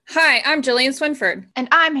Hi, I'm Jillian Swinford, And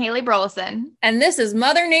I'm Haley Burleson, and this is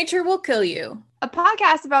Mother Nature Will Kill You, a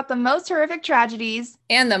podcast about the most horrific tragedies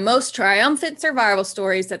and the most triumphant survival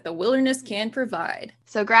stories that the wilderness can provide.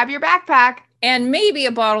 So grab your backpack And maybe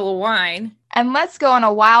a bottle of wine. And let's go on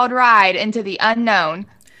a wild ride into the unknown.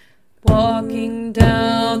 Walking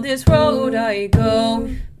down this road I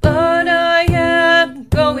go, but I am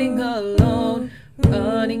going alone,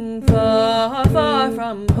 running far, far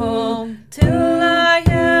from home, till I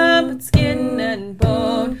am but skin and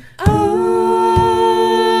bone.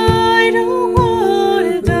 I don't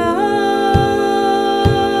want to die,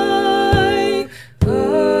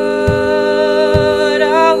 but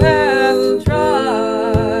I'll have to try.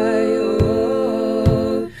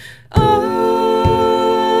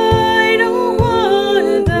 I don't want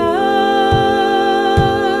to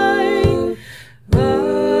die, but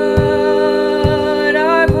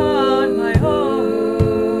I'm on my own.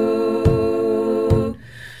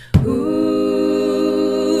 Ooh.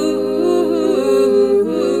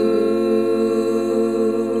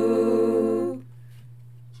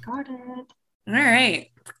 Got it. All right.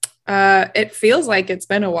 It feels like it's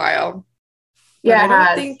been a while. Yeah, but I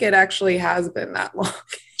don't think it actually has been that long.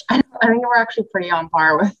 I think we're actually pretty on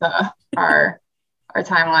par with our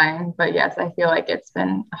timeline. But yes, I feel like it's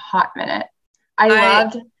been a hot minute. I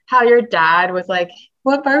loved how your dad was like,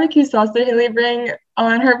 "What barbecue sauce did Haley bring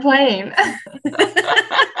on her plane?" I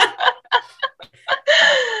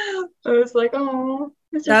was like, "Oh,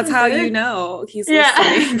 That's how you know he's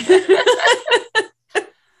listening.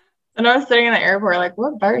 And I was sitting in the airport like,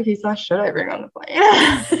 what barbecue sauce should I bring on the plane?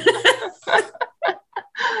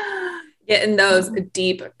 Getting those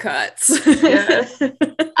deep cuts. Yes.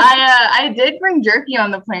 I did bring jerky on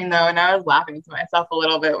the plane though, and I was laughing to myself a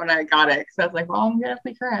little bit when I got it because I was like, well, I'm gonna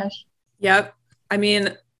be crash. Yep. I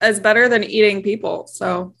mean, it's better than eating people.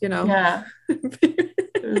 So, Yeah.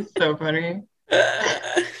 It was so funny.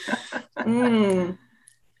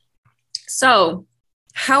 So,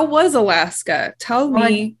 how was Alaska? Tell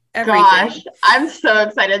me everything. Gosh, I'm so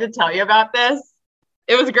excited to tell you about this.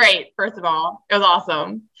 It was great, first of all. It was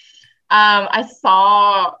awesome. I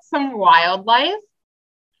saw some wildlife.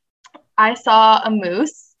 I saw a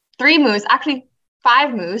moose, 3 moose, actually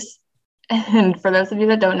 5 moose. And for those of you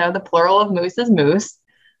that don't know, the plural of moose is moose.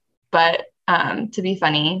 But to be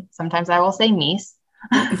funny, sometimes I will say meese.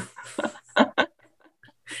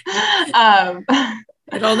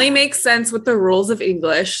 It only makes sense with the rules of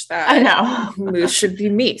English that I know moose should be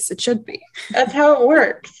meese. It should be. That's how it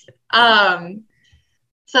works. So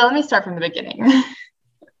let me start from the beginning.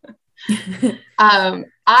 I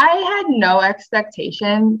had no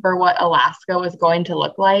expectation for what Alaska was going to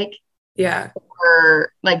look like. Yeah.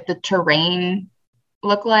 Or like the terrain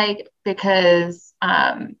look like, because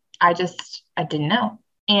I didn't know.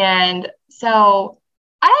 And so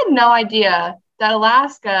I had no idea that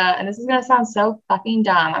Alaska, and this is going to sound so fucking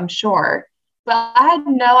dumb, I'm sure, but I had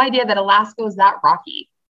no idea that Alaska was that rocky.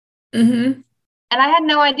 Mm-hmm. And I had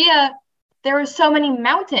no idea there were so many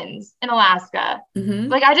mountains in Alaska. Mm-hmm.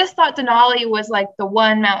 Like, I just thought Denali was like the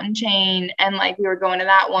one mountain chain, and like we were going to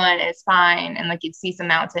that one, it's fine, and like you'd see some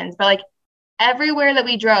mountains. But like everywhere that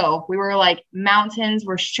we drove, we were like, mountains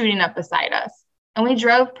were shooting up beside us. And we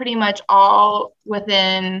drove pretty much all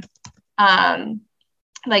within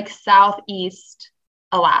like southeast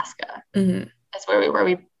Alaska. Mm-hmm. That's where we were.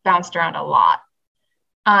 We bounced around a lot.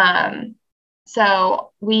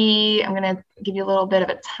 So I'm going to give you a little bit of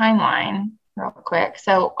a timeline real quick.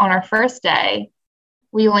 So on our first day,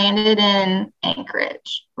 we landed in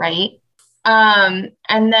Anchorage, right? And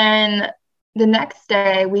then the next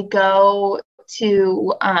day we go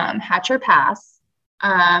to Hatcher Pass,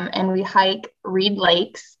 and we hike Reed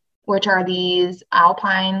Lakes, which are these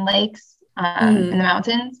alpine lakes in the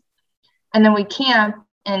mountains. And then we camp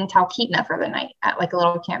in Talkeetna for the night at like a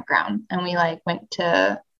little campground. And we like went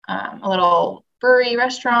to a little brewery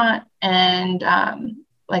restaurant and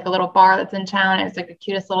like a little bar that's in town. It's like the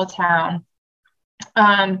cutest little town.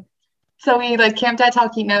 So we like camped at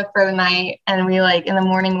Talkeetna for the night, and we like in the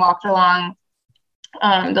morning walked along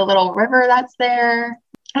the little river that's there.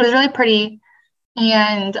 It was really pretty.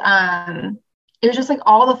 And it was just like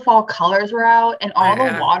all the fall colors were out, and all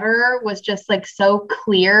the water was just like so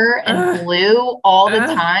clear and blue all the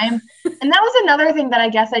time. And that was another thing that I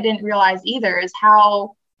guess I didn't realize either, is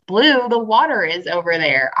how blue the water is over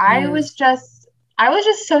there. I was just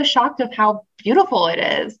so shocked of how beautiful it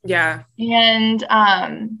is. Yeah. And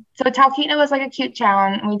so Talkeetna was like a cute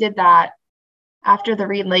town, and we did that after the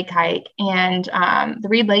Reed Lake hike. And the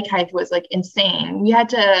Reed Lake hike was like insane.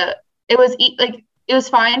 It was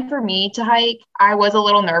fine for me to hike. I was a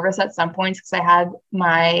little nervous at some points because I had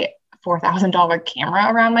my $4,000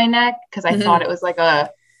 camera around my neck because I thought it was like a,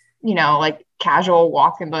 like casual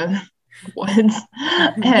walk in the woods,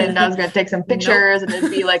 and I was gonna take some pictures, and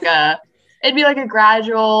it'd be like a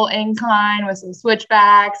gradual incline with some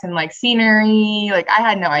switchbacks and like scenery. Like I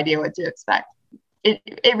had no idea what to expect.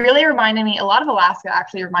 It really reminded me, a lot of Alaska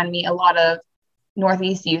actually reminded me a lot of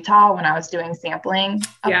Northeast Utah when I was doing sampling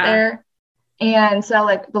up there. And so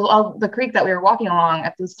like the creek that we were walking along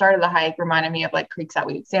at the start of the hike reminded me of like creeks that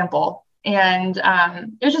we would sample. And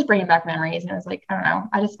it was just bringing back memories. And it was like, I don't know,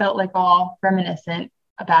 I just felt like all reminiscent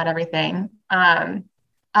about everything. And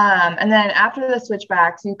then after the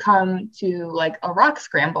switchbacks, you come to like a rock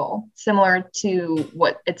scramble, similar to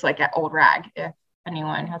what it's like at Old Rag, if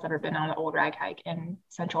anyone has ever been on the Old Rag hike in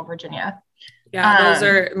Central Virginia. Yeah, those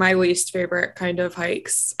are my least favorite kind of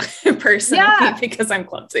hikes personally, because I'm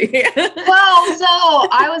clumsy. Well, so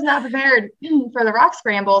I was not prepared for the rock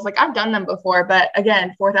scrambles. Like I've done them before, but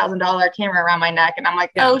again, $4,000 camera around my neck, and I'm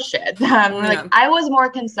like, oh shit. Like I was more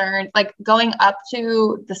concerned, like going up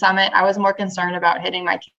to the summit, I was more concerned about hitting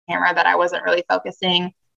my camera, that I wasn't really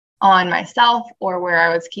focusing on myself or where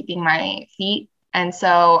I was keeping my feet. And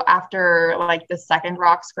so after like the second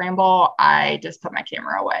rock scramble, I just put my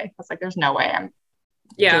camera away. I was like, there's no way I'm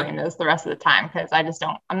doing this the rest of the time, because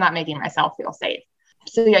I'm not making myself feel safe.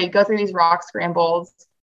 So you go through these rock scrambles.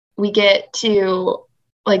 We get to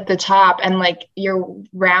like the top, and like you're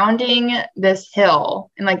rounding this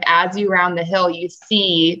hill, and like as you round the hill, you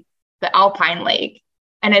see the Alpine Lake,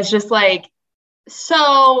 and it's just like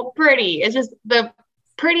so pretty. It's just the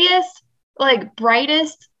prettiest, like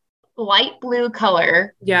brightest light blue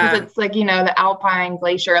color, because it's like, the Alpine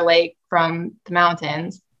Glacier Lake from the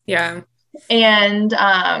mountains. And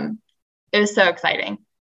it was so exciting.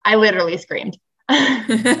 I literally screamed.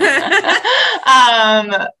 And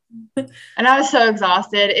I was so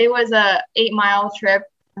exhausted. It was a 8-mile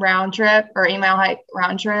round trip, hike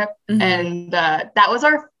round trip. And that was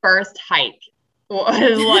our first hike. Was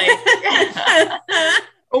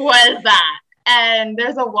that. And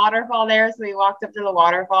there's a waterfall there. So we walked up to the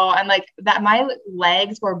waterfall, and like that, my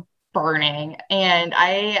legs were burning. And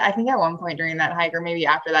I think at one point during that hike, or maybe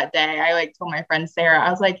after that day, I like told my friend Sarah,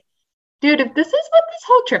 I was like, dude, if this is what this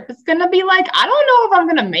whole trip is going to be like, I don't know if I'm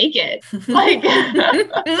going to make it. Like,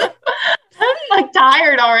 I'm like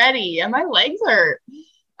tired already and my legs hurt.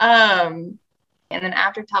 And then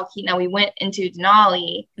after Talkeetna, we went into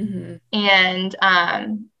Denali, and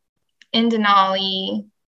in Denali,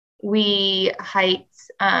 we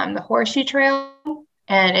hiked the Horseshoe Trail,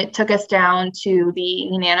 and it took us down to the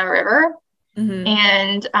Nenana River.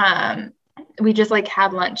 And we just like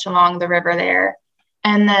had lunch along the river there.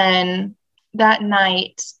 And then that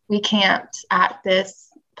night we camped at this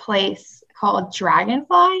place called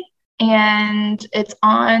Dragonfly, and it's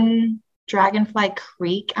on Dragonfly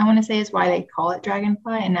Creek, I want to say is why they call it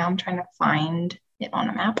Dragonfly. And now I'm trying to find it on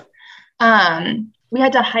a map. We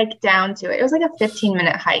had to hike down to it. It was like a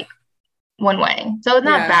 15-minute hike one way. So it's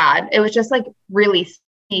not bad. It was just like really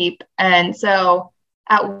steep. And so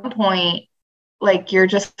at one point, like you're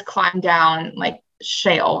just climbing down like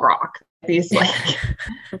shale rock, these like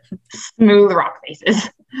smooth rock faces.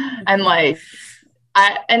 And like,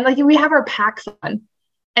 we have our packs on.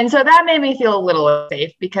 And so that made me feel a little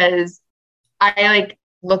safe, because I like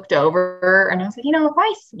looked over and I was like, if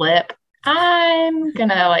I slip, I'm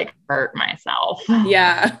gonna like hurt myself.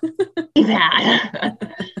 Yeah. Bad.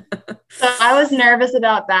 So I was nervous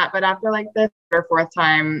about that, but after like the third or fourth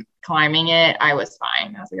time climbing it, I was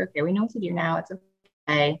fine. I was like, okay, we know what to do now. It's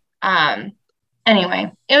okay.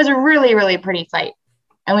 Anyway, it was a really, really pretty site,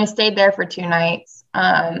 and we stayed there for 2 nights.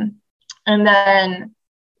 And then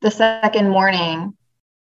the second morning,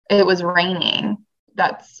 it was raining.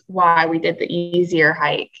 That's why we did the easier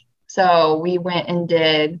hike. So we went and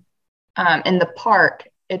did in the park,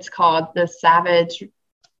 it's called the Savage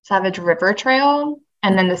River Trail,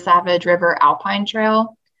 and then the Savage River Alpine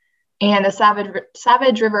Trail. And the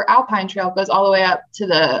Savage River Alpine Trail goes all the way up to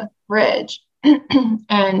the ridge.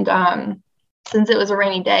 And since it was a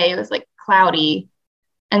rainy day, it was like cloudy.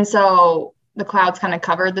 And so the clouds kind of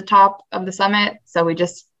covered the top of the summit. So we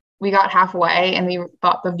got halfway, and we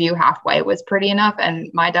thought the view halfway was pretty enough.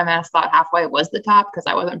 And my dumbass thought halfway was the top, because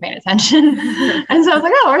I wasn't paying attention. And so I was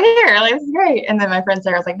like, oh, we're here. Like, this is great. And then my friend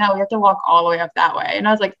Sarah was like, no, we have to walk all the way up that way. And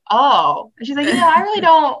I was like, oh. And she's like, I really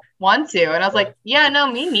don't want to. And I was like, yeah,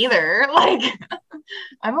 no, me neither. Like,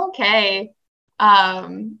 I'm okay.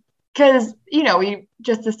 Because, we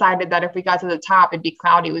just decided that if we got to the top, it'd be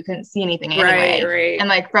cloudy. We couldn't see anything anyway. Right. And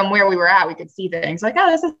like from where we were at, we could see things. Like, oh,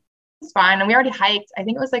 this is fine. And we already hiked. I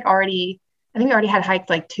think we already had hiked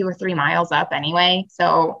like 2 or 3 miles up anyway.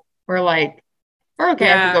 So we're like, we're okay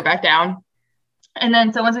if Yeah. we go back down. And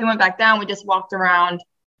then so once we went back down, we just walked around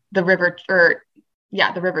the river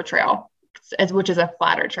the river trail, which is a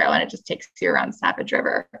flatter trail, and it just takes you around the Savage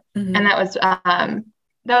River. Mhm. And it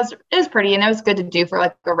was pretty, and it was good to do for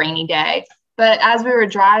like a rainy day. But as we were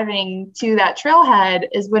driving to that trailhead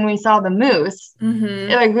is when we saw the moose.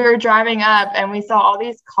 Mhm. Like we were driving up and we saw all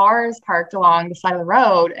these cars parked along the side of the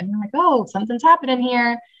road, and we're like, oh, something's happening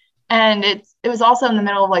here. And it was also in the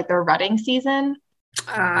middle of like their rutting season.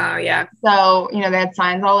 Yeah. So, they had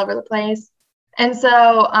signs all over the place. And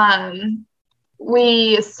so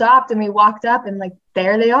we stopped and we walked up, and like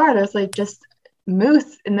there they are. There's like just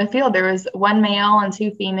moose in the field. There was one male and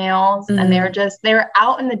two females, and they were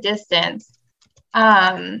out in the distance.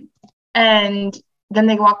 And then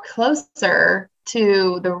they walked closer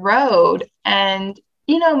to the road, and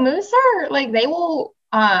moose are like, they will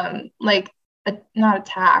not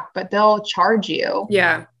attack, but they'll charge you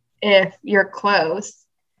if you're close.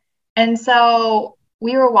 And so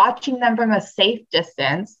we were watching them from a safe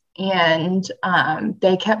distance, and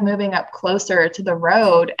they kept moving up closer to the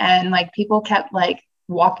road, and like people kept like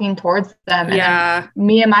walking towards them. And then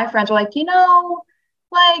me and my friends were like,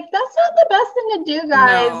 like that's not the best thing to do,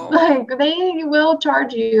 guys. No. Like they will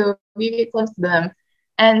charge you if you get close to them.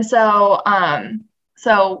 And so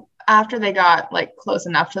so after they got like close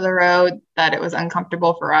enough to the road that it was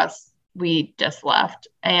uncomfortable for us, we just left.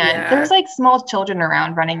 And there was like small children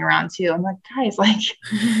running around too. I'm like, guys, like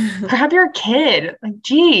grab your kid, like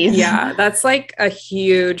geez. Yeah, that's like a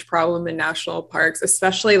huge problem in national parks,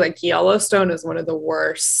 especially like Yellowstone is one of the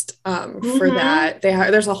worst for that.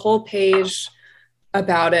 There's a whole page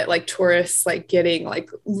about it, like tourists like getting like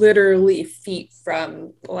literally feet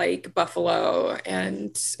from like buffalo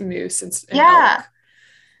and moose and elk.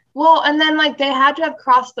 Well, and then like they had to have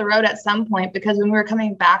crossed the road at some point, because when we were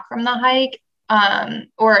coming back from the hike, not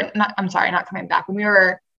coming back, when we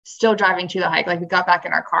were still driving to the hike, like we got back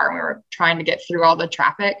in our car and we were trying to get through all the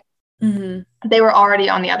traffic, they were already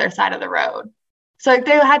on the other side of the road. So like,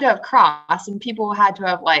 they had to have crossed, and people had to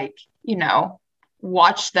have like,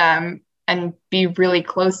 watched them and be really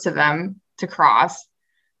close to them to cross.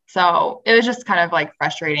 So it was just kind of like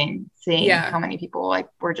frustrating seeing how many people like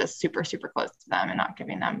were just super, super close to them and not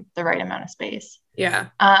giving them the right amount of space. Yeah.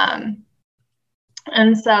 And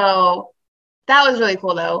so that was really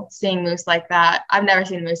cool though, seeing moose like that. I've never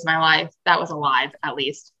seen moose in my life that was alive, at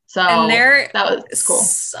least. So that was cool.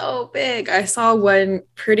 So big. I saw one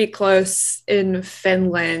pretty close in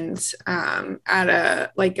Finland at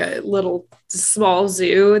a little small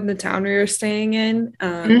zoo in the town we were staying in.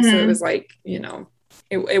 So it was like,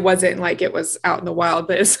 it wasn't like it was out in the wild,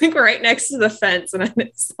 but it's like right next to the fence. And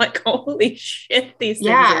it's like, holy shit, these things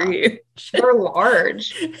are huge. They're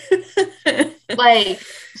large. Like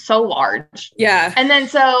so large. Yeah. And then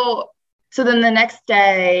so then the next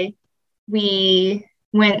day we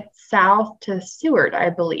went south to Seward, I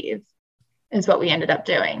believe, is what we ended up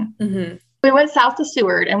doing. We went south to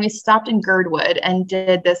Seward, and we stopped in Girdwood and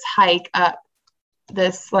did this hike up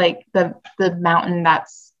this like the mountain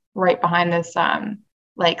that's right behind this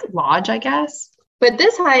like lodge, I guess. But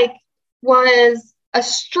this hike was a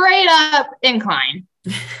straight up incline.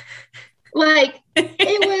 Like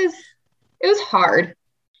it was hard,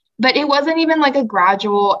 but it wasn't even like a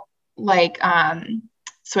gradual like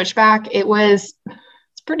switchback. It's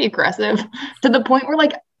pretty aggressive, to the point where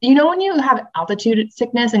like, when you have altitude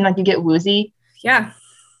sickness and like you get woozy. Yeah.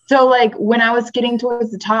 So like when I was getting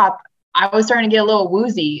towards the top, I was starting to get a little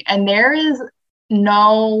woozy, and there is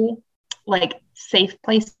no like safe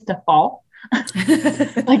place to fall.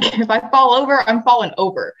 Like if I fall over, I'm falling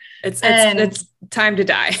over. It's time to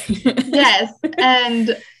die. Yes.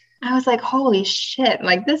 And I was like, holy shit,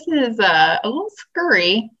 like this is a little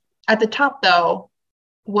scurry. At the top though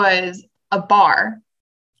was a bar.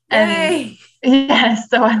 Hey. And yeah,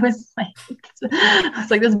 so I was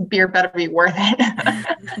like, this beer better be worth it.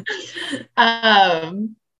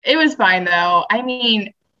 It was fine though. I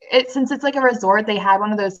mean, since it's like a resort, they had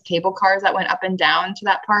one of those cable cars that went up and down to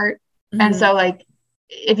that part. And so like,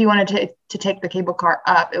 if you wanted to take the cable car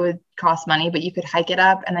up, it would cost money, but you could hike it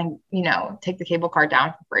up and then, take the cable car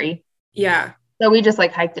down for free. Yeah. So we just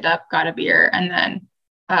like hiked it up, got a beer, and then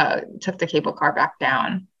took the cable car back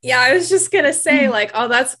down. Yeah, I was just gonna say like, oh,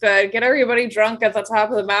 that's good. Get everybody drunk at the top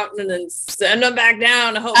of the mountain and then send them back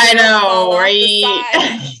down. I know, right?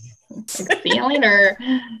 Like, see you later.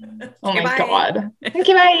 Oh my God.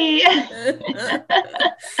 Okay, bye.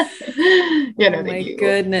 Oh my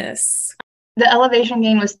goodness. The elevation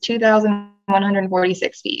gain was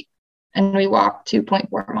 2,146 feet, and we walked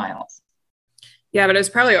 2.4 miles. Yeah, but it was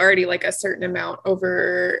probably already like a certain amount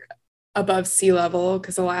above sea level,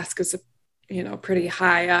 because Alaska's pretty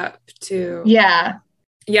high up too. Yeah.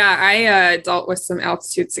 Yeah, I dealt with some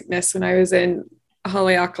altitude sickness when I was in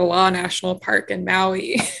Haleakala National Park in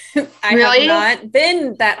Maui. I Really? have not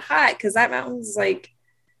been that high because that mountain's like,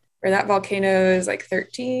 or that volcano is like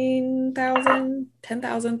 13,000,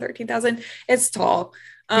 10,000, 13,000. It's tall.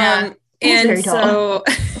 Yeah, and very tall. so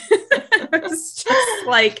I was just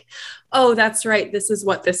like, oh, that's right. This is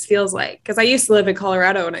what this feels like. Because I used to live in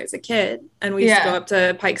Colorado when I was a kid, and we used to go up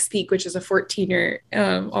to Pikes Peak, which is a 14er,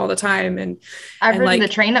 all the time. And I've ridden like the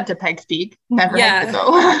train up to Pikes Peak. Never hiked it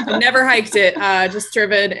though. never hiked it. Just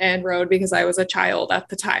driven and rode because I was a child at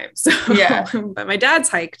the time. So Yeah. But my dad's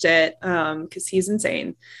hiked it because he's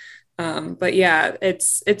insane. But yeah,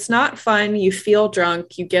 it's not fun. You feel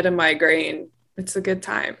drunk, you get a migraine. It's a good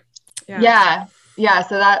time. Yeah.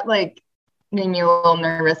 So that like made me a little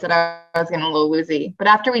nervous that I was getting a little woozy. But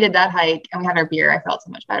after we did that hike and we had our beer, I felt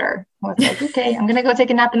so much better. I was like, okay, I'm gonna go take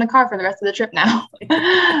a nap in the car for the rest of the trip now.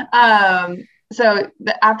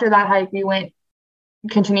 After that hike, we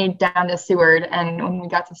continued down to Seward, and when we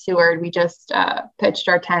got to Seward, we just pitched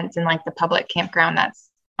our tents in like the public campground that's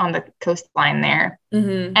on the coastline there.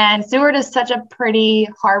 Mm-hmm. And Seward is such a pretty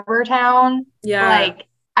harbor town. Yeah. Like,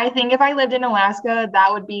 I think if I lived in Alaska,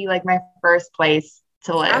 that would be like my first place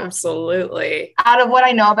to live. Absolutely. Out of what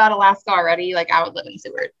I know about Alaska already, like I would live in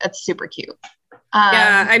Seward. That's super cute.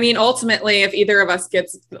 Yeah, I mean, ultimately, if either of us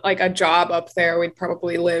gets like a job up there, we'd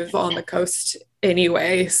probably live on the coast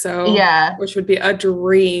anyway. So yeah, which would be a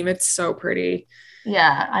dream. It's so pretty.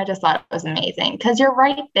 Yeah, I just thought it was amazing because you're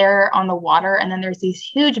right there on the water, and then there's these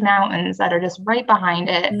huge mountains that are just right behind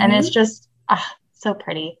it, and it's just so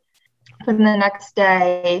pretty. Then the next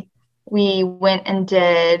day, we went and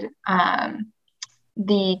did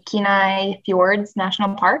the Kenai Fjords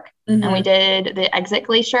National Park, and we did the Exit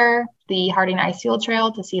Glacier, the Harding Icefield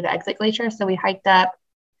Trail to see the Exit Glacier. So we hiked up.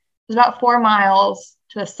 It was about 4 miles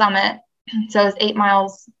to the summit. So it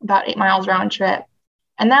was about 8 miles round trip.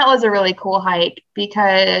 And that was a really cool hike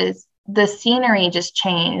because the scenery just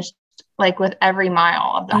changed like with every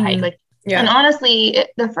mile of the hike. Like, and honestly,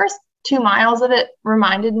 the first 2 miles of it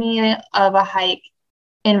reminded me of a hike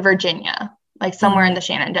in Virginia, like somewhere in the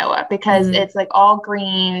Shenandoah, because it's like all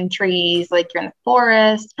green trees, like you're in the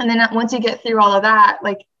forest. And then once you get through all of that,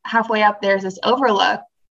 like halfway up, there's this overlook,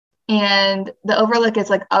 and the overlook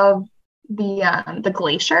is like of the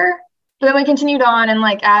glacier. But then we continued on, and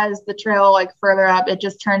like as the trail like further up, it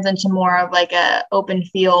just turns into more of like a open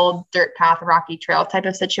field, dirt path, rocky trail type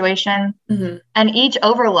of situation. And each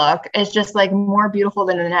overlook is just like more beautiful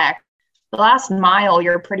than the next. The last mile,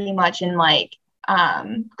 you're pretty much in like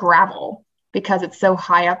gravel because it's so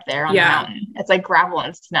high up there on the mountain. It's like gravel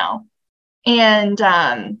and snow.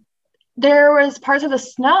 And there was parts of the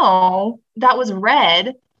snow that was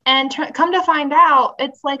red, and come to find out,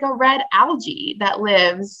 it's like a red algae that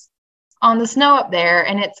lives on the snow up there,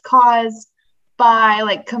 and it's caused by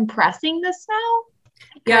like compressing the snow.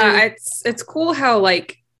 Yeah, it's cool how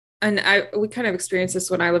like, and we kind of experienced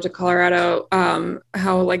this when I lived in Colorado,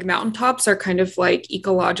 how like mountaintops are kind of like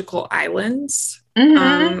ecological islands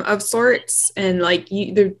of sorts, and like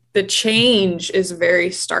the change is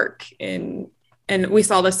very stark and we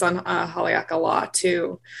saw this on Haleakala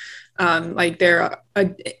too. Like there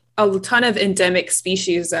are a ton of endemic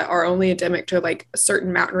species that are only endemic to like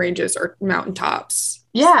certain mountain ranges or mountaintops.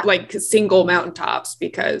 Yeah. Like single mountaintops,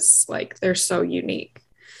 because like they're so unique.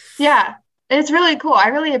 Yeah. It's really cool. I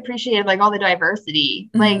really appreciated like all the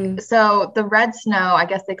diversity. Like, so the red snow, I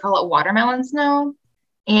guess they call it watermelon snow.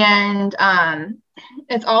 And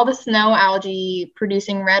it's all the snow algae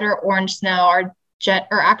producing red or orange snow or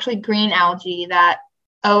actually green algae that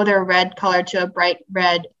owe their red color to a bright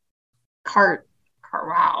red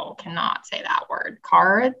cannot say that word.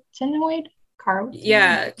 Carotenoid?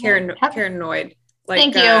 Carotenoid. Like,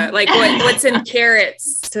 thank you. Like what's in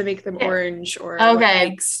carrots to make them orange, or what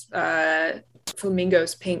makes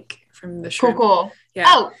flamingos pink from the shrimp. Cool. Yeah.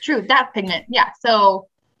 Oh, true. That pigment. Yeah. So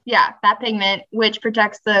yeah, that pigment, which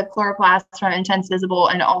protects the chloroplast from intense visible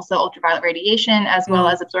and also ultraviolet radiation, as well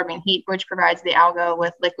as absorbing heat, which provides the alga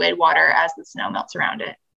with liquid water as the snow melts around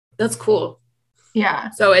it. That's cool. Yeah.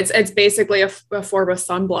 So it's basically a form of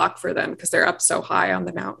sunblock for them because they're up so high on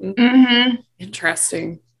the mountain.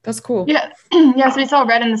 Interesting. That's cool. Yeah. Yeah. So we saw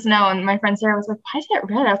red in the snow, and my friend Sarah was like, "Why is it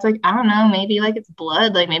red?" I was like, "I don't know. Maybe like it's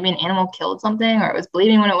blood. Like maybe an animal killed something, or it was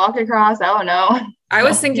bleeding when it walked across. I don't know." I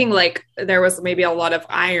was thinking like there was maybe a lot of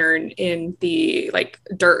iron in the like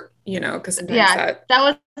dirt, because sometimes that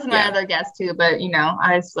was my other guess too. But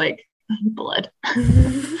I was like, blood.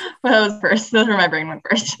 Well, that was first. Those were my brain went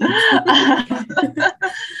first.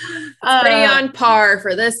 Pretty on par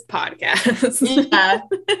for this podcast. Yeah.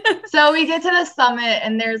 So we get to the summit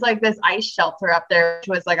and there's like this ice shelter up there, which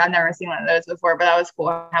was like, I've never seen one of those before, but that was cool.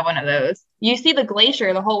 I have one of those. You see the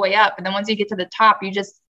glacier the whole way up. And then once you get to the top, you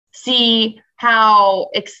just see how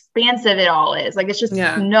expansive it all is. Like it's just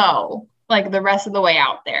snow, like the rest of the way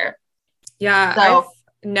out there. Yeah. So, I've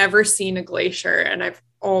never seen a glacier and I've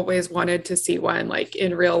always wanted to see one like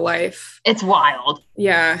in real life. It's wild.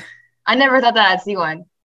 Yeah. I never thought that I'd see one.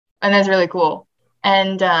 And that's really cool.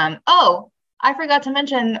 And I forgot to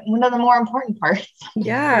mention one of the more important parts of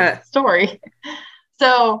the story.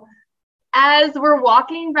 So as we're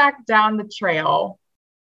walking back down the trail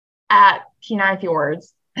at Kenai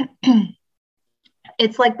Fjords,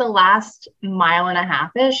 it's like the last mile and a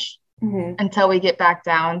half-ish until we get back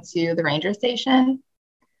down to the ranger station.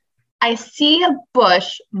 I see a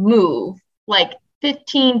bush move like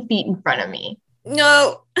 15 feet in front of me.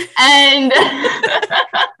 No. And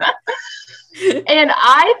and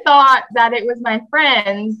I thought that it was my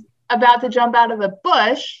friends about to jump out of the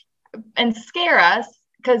bush and scare us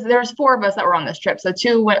because there's 4 of us that were on this trip. So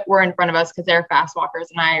 2 were in front of us because they're fast walkers.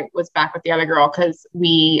 And I was back with the other girl because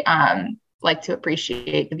we like to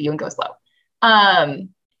appreciate the view and go slow.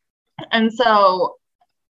 And so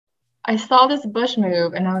I saw this bush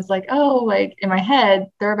move and I was like, oh, like in my head,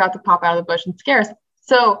 they're about to pop out of the bush and scare us.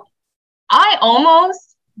 So I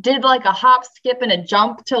almost did like a hop, skip, and a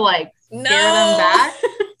jump to like scare them back.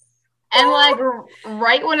 And like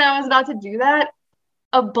right when I was about to do that,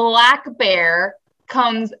 a black bear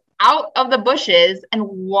comes out of the bushes and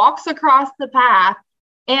walks across the path.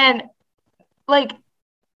 And like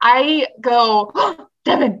I go, oh,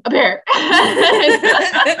 Devin, a bear.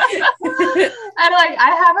 And like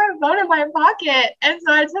I have my phone in my pocket. And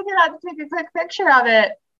so I took it out to take a quick picture of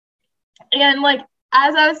it. And like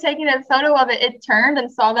as I was taking a photo of it, it turned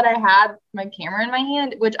and saw that I had my camera in my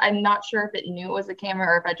hand, which I'm not sure if it knew it was a camera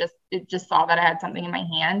or if it just saw that I had something in my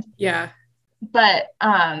hand. Yeah. But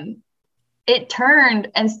it turned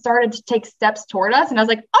and started to take steps toward us. And I was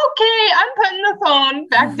like, okay, I'm putting the phone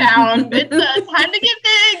back down. It's time to get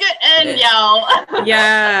big and yell.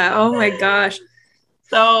 Yeah. Oh my gosh.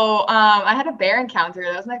 So I had a bear encounter.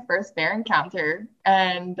 That was my first bear encounter.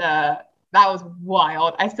 And that was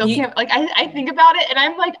wild. I still can't, like, I think about it and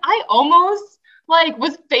I'm like, I almost like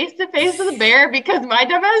was face to face with a bear because my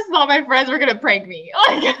dumbass thought my friends were going to prank me.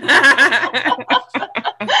 Like,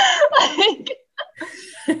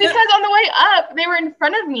 because on the way up, they were in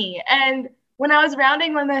front of me. And when I was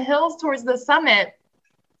rounding one of the hills towards the summit,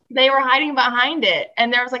 they were hiding behind it.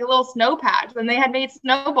 And there was like a little snow patch and they had made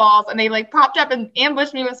snowballs and they like popped up and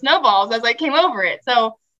ambushed me with snowballs as I came over it.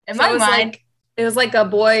 So in my mind, it was like a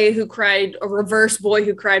reverse boy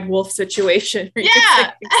who cried wolf situation.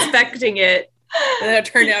 Yeah. Expecting it. And then it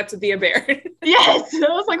turned out to be a bear. Yes. I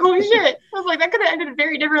was like, holy shit. I was like, that could have ended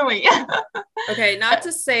very differently. Okay. Not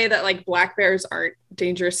to say that like black bears aren't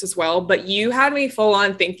dangerous as well, but you had me full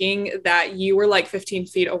on thinking that you were like 15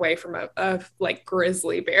 feet away from a like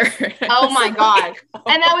grizzly bear. Oh my God. Oh.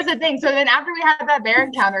 And that was the thing. So then after we had that bear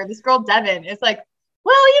encounter, this girl, Devin, is like,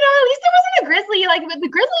 well, you know, at least there wasn't a grizzly. Like, the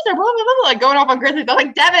grizzlies are blah, blah, blah, blah, like going off on grizzlies. I'm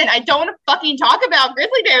like, Devin, I don't want to fucking talk about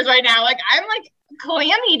grizzly bears right now. Like, I'm like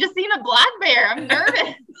clammy just seeing a black bear. I'm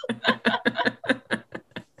nervous. I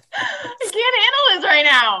can't handle this right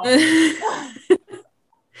now.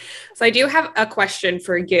 So I do have a question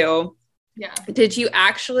for you. Yeah. Did you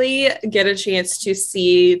actually get a chance to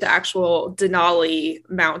see the actual Denali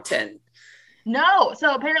mountain? No.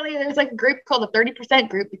 So apparently there's like a group called the 30%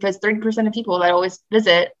 group because 30% of people that always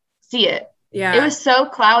visit see it. Yeah. It was so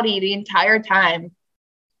cloudy the entire time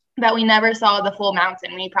that we never saw the full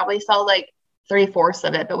mountain. We probably saw like 3/4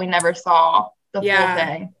 of it, but we never saw the full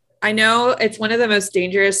thing. I know it's one of the most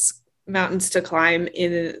dangerous mountains to climb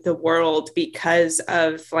in the world because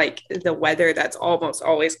of like the weather that's almost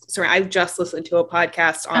always. So I just listened to a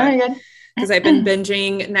podcast on because I've been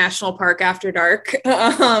binging National Park After Dark. So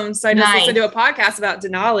I just listened to a podcast about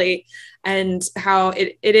Denali and how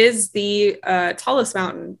it is the tallest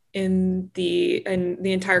mountain in the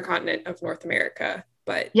entire continent of North America.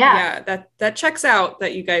 But yeah, that checks out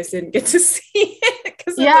that you guys didn't get to see it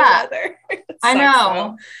because of the weather. I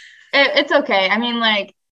know. It's okay. I mean,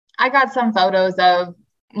 like I got some photos of,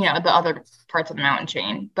 you know, the other parts of the mountain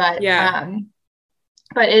chain, but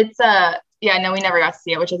but it's no, we never got to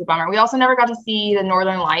see it, which is a bummer. We also never got to see the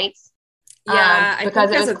Northern Lights.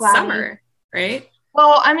 Because it was cloudy. Summer, right?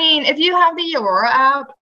 Well, I mean, if you have the Aurora app,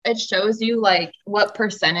 it shows you like what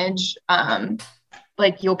percentage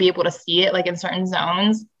like you'll be able to see it like in certain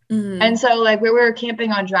zones. And so like we were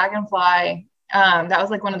camping on Dragonfly, that was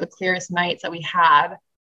like one of the clearest nights that we had.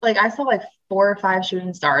 Like I saw like 4 or 5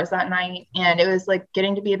 shooting stars that night, and it was like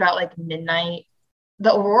getting to be about like midnight.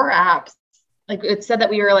 The Aurora apps, like it said that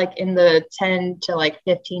we were like in the 10 to like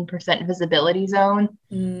 15% visibility zone.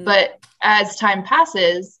 But as time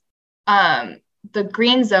passes, the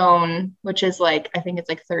green zone, which is like, I think it's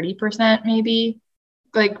like 30% maybe,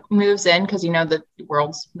 like moves in because, you know, the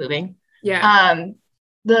world's moving. Yeah.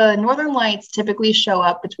 The northern lights typically show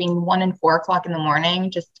up between 1 and 4 o'clock in the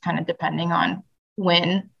morning, just kind of depending on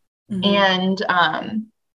when. And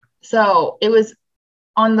so it was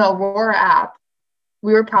on the Aurora app,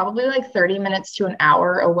 we were probably like 30 minutes to an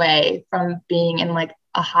hour away from being in like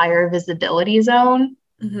a higher visibility zone.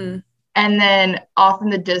 And then off in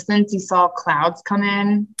the distance, you saw clouds come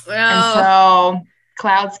in. And so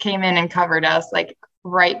clouds came in and covered us like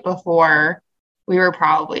right before we were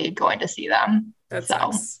probably going to see them. That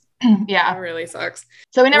sucks. Yeah. That really sucks.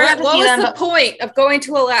 So we never got to see them. What was the point of going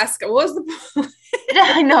to Alaska? What was the point?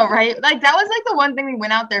 I know, right? Like that was like the one thing we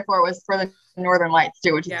went out there for, was for the Northern Lights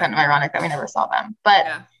too, which is kind of ironic that we never saw them. But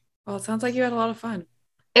well, it sounds like you had a lot of fun.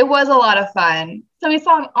 It was a lot of fun. So we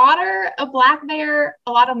saw an otter, a black bear,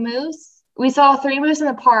 a lot of moose. We saw 3 moose in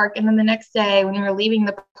the park, and then the next day when we were leaving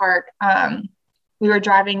the park, we were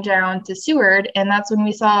driving down to Seward, and that's when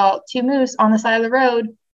we saw 2 moose on the side of the road,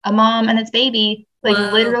 a mom and its baby, like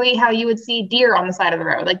literally how you would see deer on the side of the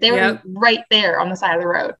road. Like they were right there on the side of the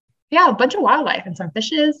road. Yeah, a bunch of wildlife and some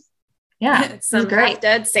fishes. Yeah, some great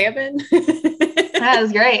dead salmon. Yeah, it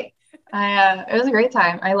was great. It was a great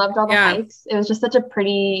time. I loved all the hikes. It was just such a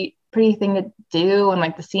pretty thing to do, and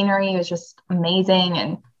like the scenery was just amazing.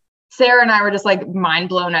 And Sarah and I were just like mind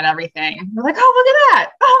blown at everything. We're like, oh, look at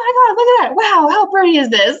that! Oh my god, look at that! Wow, how pretty is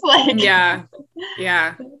this? Like,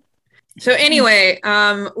 yeah. So anyway,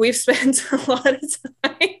 we've spent a lot of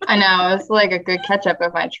time. I know, it's like a good catch up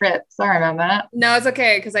of my trip. Sorry about that. No, it's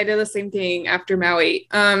okay, because I did the same thing after Maui.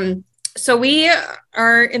 So we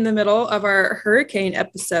are in the middle of our hurricane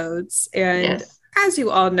episodes, and as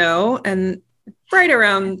you all know, and right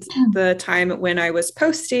around the time when I was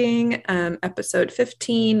posting episode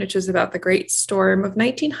 15, which is about the Great Storm of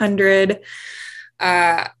 1900,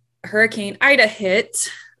 Hurricane Ida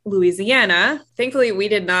hit Louisiana. Thankfully, we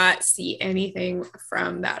did not see anything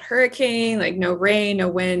from that hurricane, like no rain, no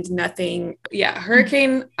wind, nothing. Yeah,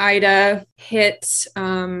 Hurricane Ida hit,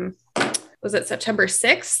 was it September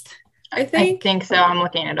 6th? I think so. I'm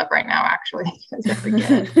looking it up right now, actually, because I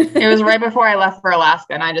forget. It was right before I left for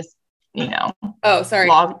Alaska, and I just, you know. Oh, sorry.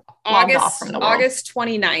 Logged off from the world. August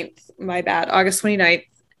 29th. My bad. August 29th.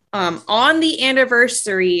 On the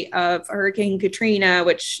anniversary of Hurricane Katrina,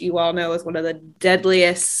 which you all know is one of the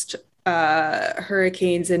deadliest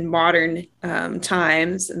hurricanes in modern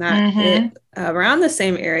times, and that hit around the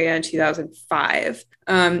same area in 2005.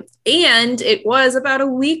 And it was about a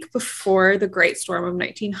week before the Great Storm of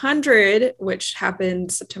 1900, which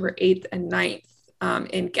happened September 8th and 9th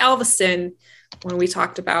in Galveston, when we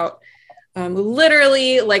talked about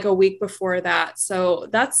literally like a week before that. So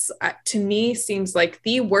that's, to me, seems like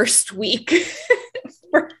the worst week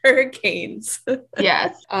for hurricanes.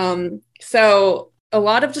 Yes. So a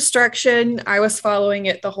lot of destruction. I was following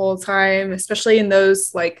it the whole time, especially in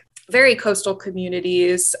those like very coastal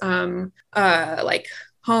communities, like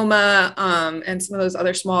Houma, and some of those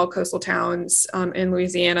other small coastal towns in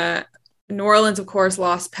Louisiana. New Orleans, of course,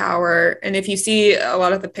 lost power. And if you see a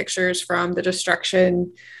lot of the pictures from the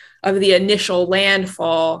destruction of the initial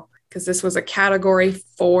landfall, because this was a Category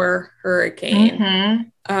 4 hurricane.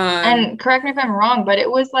 And correct me if I'm wrong, but it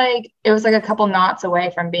was like a couple knots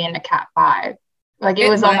away from being a Cat 5. Like it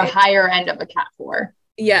was on the higher end of a Cat 4.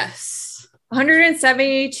 Yes.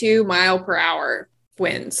 172 mile per hour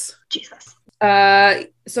winds. Jesus.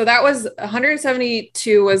 So that was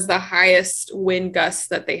 172 was the highest wind gusts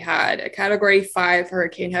that they had. A Category 5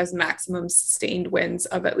 hurricane has maximum sustained winds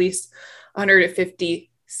of at least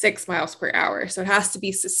 156 miles per hour. So it has to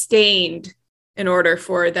be sustained in order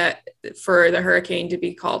for the hurricane to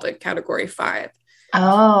be called a Category 5.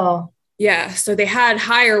 Oh. Yeah, so they had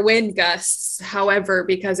higher wind gusts. However,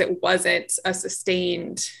 because it wasn't a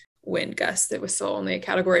sustained wind gust, it was still only a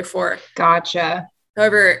Category 4. Gotcha.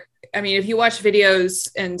 However, I mean, if you watch videos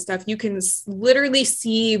and stuff, you can literally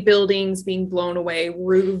see buildings being blown away,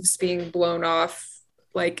 roofs being blown off,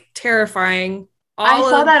 like terrifying. I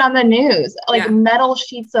saw that on the news. Like metal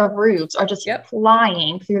sheets of roofs are just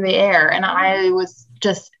flying through the air. And I was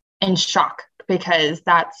just in shock because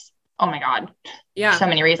that's, oh my God. Yeah. So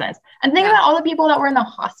many reasons. And think about all the people that were in the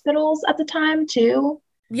hospitals at the time too.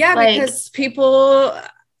 Yeah, like, because people,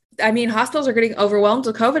 I mean, hospitals are getting overwhelmed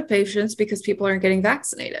with COVID patients because people aren't getting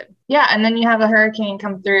vaccinated. Yeah. And then you have a hurricane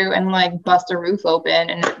come through and like bust a roof open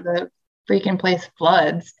and the freaking place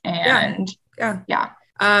floods. And yeah.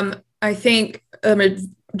 I think a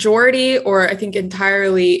majority, or I think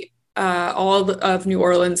entirely, all of New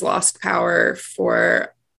Orleans lost power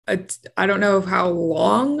for I don't know how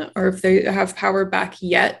long, or if they have power back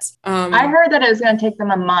yet. I heard that it was going to take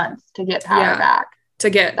them a month to get power back. To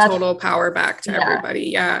get total power back to everybody.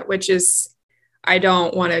 Yeah. Which is, I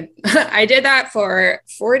don't want to, I did that for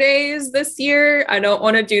 4 days this year. I don't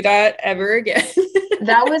want to do that ever again.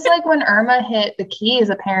 That was like when Irma hit the Keys,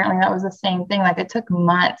 apparently that was the same thing. Like it took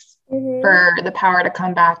months for the power to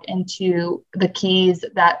come back into the Keys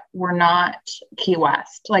that were not Key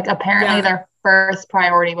West. Like apparently their first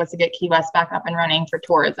priority was to get Key West back up and running for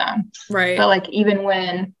tourism. Right. But like even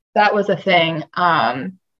when that was a thing,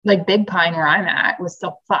 like Big Pine where I'm at was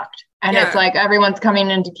still fucked. And it's like everyone's coming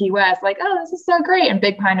into Key West like, oh, this is so great. And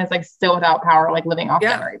Big Pine is like still without power, like living off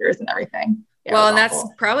generators and everything. Yeah, well, and that's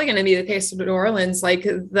probably going to be the case with New Orleans. Like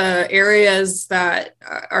the areas that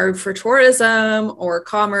are for tourism or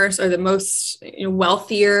commerce are the most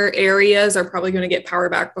wealthier areas are probably going to get power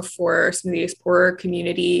back before some of these poorer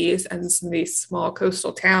communities and some of these small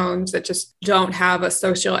coastal towns that just don't have a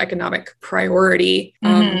socioeconomic priority,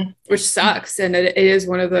 which sucks. And it is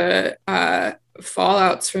one of the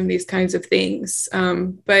fallouts from these kinds of things.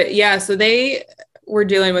 But yeah, so we're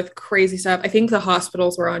dealing with crazy stuff. I think the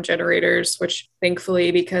hospitals were on generators, which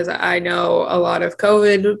thankfully, because I know a lot of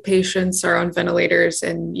COVID patients are on ventilators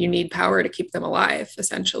and you need power to keep them alive,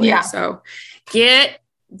 essentially. Yeah. So get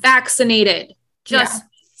vaccinated. Just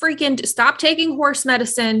freaking stop taking horse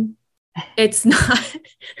medicine. It's not.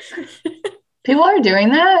 People are doing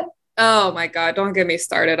that? Oh my God, don't get me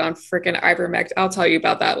started on freaking ivermectin. I'll tell you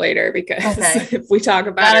about that later because if we talk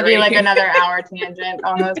about that'll be like another hour tangent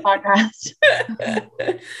on this podcast.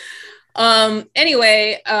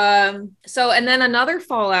 Anyway, so and then another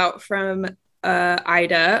fallout from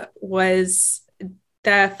Ida was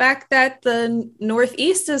the fact that the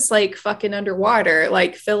Northeast is like fucking underwater,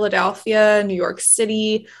 like Philadelphia, New York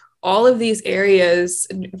City. All of these areas,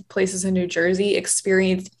 places in New Jersey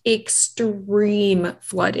experienced extreme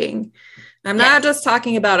flooding. I'm not just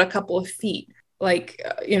talking about a couple of feet, like,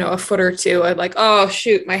 a foot or two. I'm like, oh,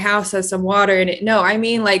 shoot, my house has some water in it. No, I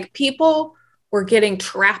mean, like people were getting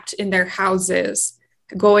trapped in their houses,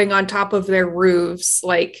 going on top of their roofs,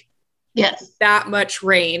 like that much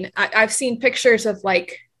rain. I've seen pictures of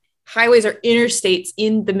like highways or interstates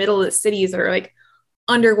in the middle of the cities that are like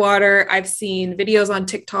underwater. I've seen videos on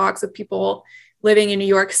TikToks of people living in New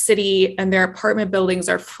York City and their apartment buildings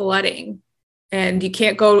are flooding and you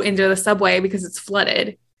can't go into the subway because it's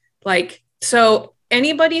flooded. Like, so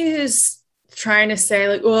anybody who's trying to say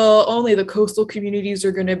like, well, only the coastal communities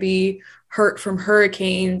are going to be hurt from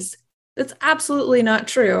hurricanes, that's absolutely not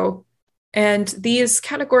true. And these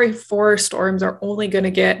category 4 storms are only going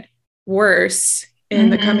to get worse in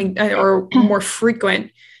the coming or more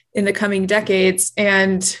frequent in the coming decades.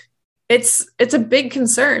 And it's a big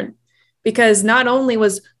concern because not only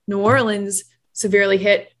was New Orleans severely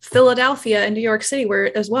hit, Philadelphia and New York City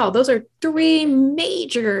were as well. Those are 3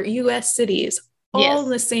 major US cities, all in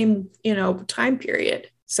the same, time period.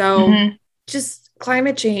 So just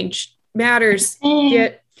climate change matters.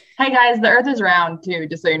 Hey guys, the earth is round too,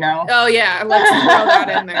 just so you know. Oh yeah, let's throw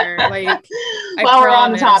that in there. Like, while we're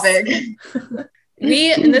on the topic.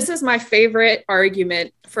 And this is my favorite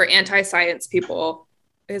argument for anti-science people,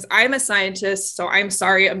 is I'm a scientist, so I'm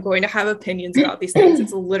sorry, I'm going to have opinions about these things.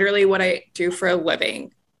 It's literally what I do for a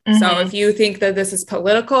living. So if you think that this is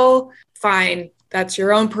political, fine, that's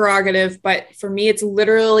your own prerogative. But for me, it's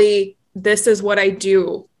literally, this is what I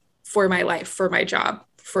do for my life, for my job,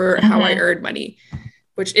 for how I earn money,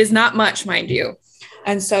 which is not much, mind you.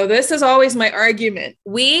 And so this is always my argument.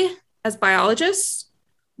 We, as biologists,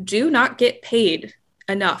 do not get paid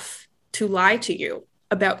enough to lie to you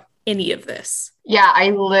about any of this. Yeah, I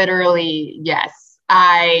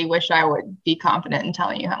wish I would be confident in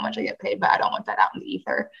telling you how much I get paid, but I don't want that out in the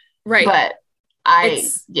ether. Right. But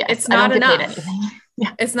it's not enough.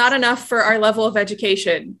 It's not enough for our level of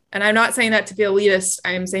education. And I'm not saying that to be elitist.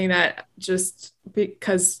 I am saying that just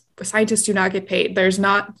because scientists do not get paid. There's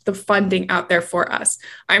not the funding out there for us.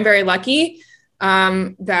 I'm very lucky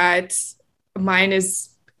that mine is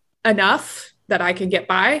enough that I can get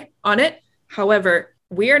by on it. However,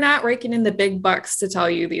 we are not raking in the big bucks to tell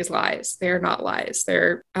you these lies. They're not lies.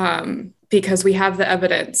 They're because we have the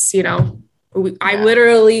evidence, I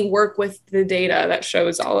literally work with the data that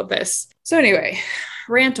shows all of this. So anyway,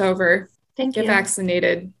 rant over. Get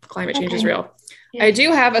vaccinated. Climate change is real. Yeah. I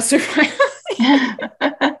do have a survival.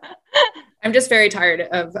 I'm just very tired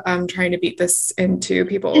of trying to beat this into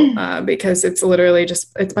people because it's literally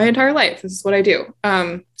it's my entire life. This is what I do.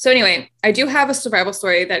 So anyway, I do have a survival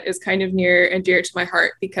story that is kind of near and dear to my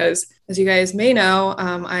heart because, as you guys may know,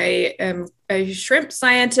 I am a shrimp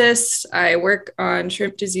scientist. I work on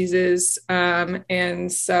shrimp diseases.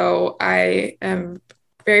 And so I am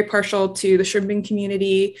very partial to the shrimping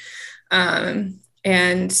community.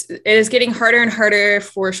 And it is getting harder and harder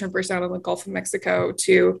for shrimpers down in the Gulf of Mexico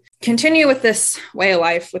to continue with this way of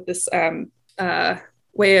life, with this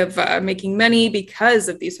way of making money because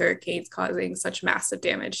of these hurricanes causing such massive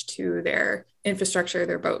damage to their infrastructure,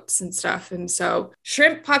 their boats and stuff. And so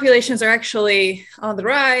shrimp populations are actually on the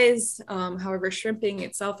rise. However, shrimping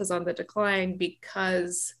itself is on the decline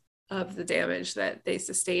because of the damage that they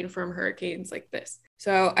sustain from hurricanes like this.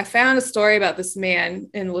 So I found a story about this man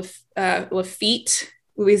in Lafitte,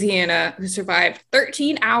 Louisiana, who survived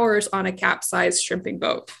 13 hours on a capsized shrimping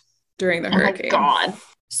boat during the hurricane. Oh my God.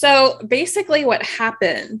 So basically what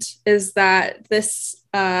happened is that this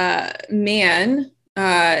man,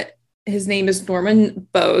 his name is Norman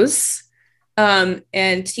Bose,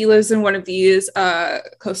 and he lives in one of these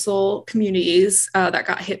coastal communities that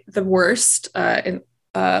got hit the worst in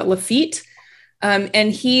Lafitte.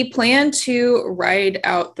 And he planned to ride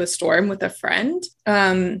out the storm with a friend.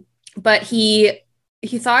 But he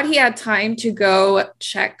thought he had time to go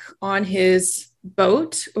check on his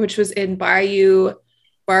boat, which was in Bayou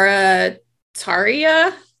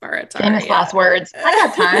Barataria. Famous last words. I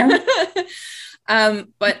got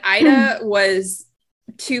time. But Ida was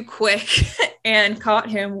too quick and caught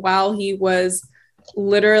him while he was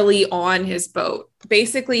literally on his boat.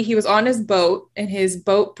 Basically, he was on his boat and his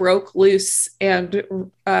boat broke loose and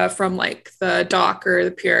from like the dock or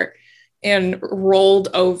the pier and rolled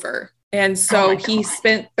over. And so he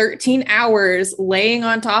spent 13 hours laying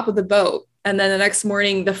on top of the boat. And then the next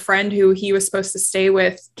morning, the friend who he was supposed to stay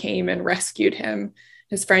with came and rescued him.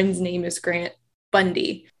 His friend's name is Grant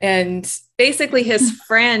Bundy. And basically his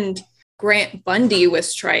friend, Grant Bundy,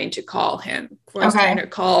 was trying to call him. Trying to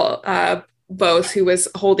call Bose, who was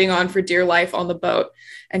holding on for dear life on the boat,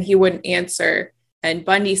 and he wouldn't answer. And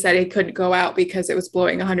Bundy said he couldn't go out because it was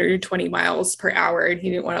blowing 120 miles per hour and he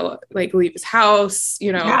didn't want to like leave his house,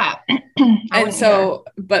 you know. Yeah. And so,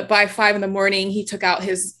 but by 5 a.m, he took out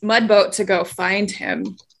his mud boat to go find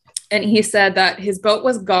him. And he said that his boat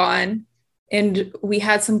was gone. And we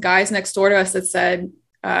had some guys next door to us that said,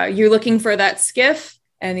 you're looking for that skiff?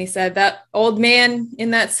 And he said that old man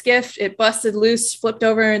in that skiff, it busted loose, flipped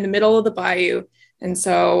over in the middle of the bayou. And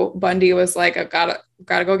so Bundy was like, I've gotta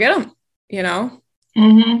go get him, you know?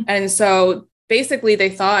 Mm-hmm. And so basically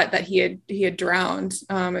they thought that he had drowned.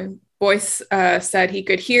 And Boyce said he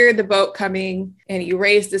could hear the boat coming and he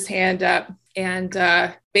raised his hand up, and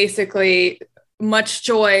basically much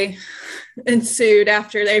joy ensued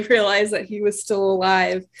after they realized that he was still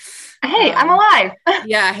alive. Hey, I'm alive.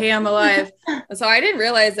 Yeah. Hey, I'm alive. So I didn't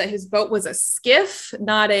realize that his boat was a skiff,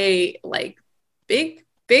 not a like big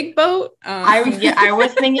boat. I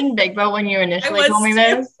was thinking big boat when you initially told me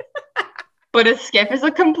this, but a skiff is a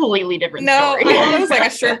completely different story. No, I thought it was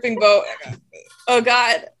like a shrimping boat. Oh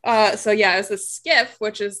God. So yeah, it's a skiff,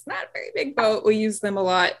 which is not a very big boat. We use them a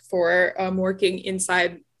lot for working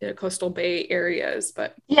inside coastal bay areas,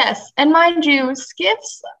 but yes, and mind you,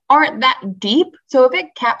 skiffs aren't that deep, so if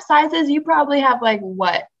it capsizes, you probably have like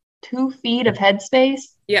what, 2 feet of headspace.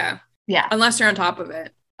 Yeah, unless you're on top of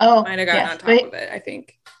it. Might have gotten on top of it, I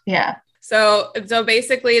think. Yeah. So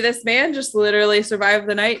basically this man just literally survived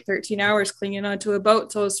the night, 13 hours clinging onto a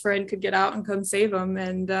boat so his friend could get out and come save him.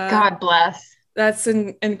 And God bless. That's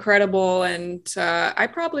incredible. And I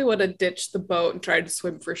probably would have ditched the boat and tried to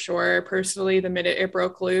swim for shore. Personally, the minute it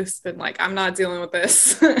broke loose, been like, I'm not dealing with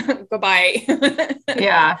this. Bye-bye.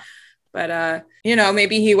 Yeah. But,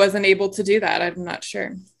 maybe he wasn't able to do that. I'm not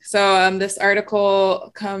sure. So this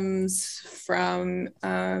article comes from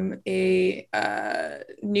a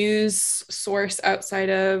news source outside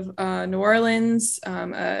of New Orleans,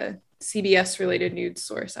 a CBS-related news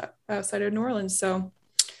source outside of New Orleans. So,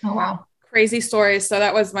 oh, wow. Crazy stories. So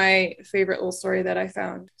that was my favorite little story that I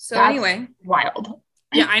found. So that's anyway. Wild.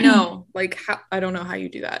 Yeah, I know. Like, I don't know how you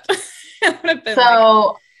do that.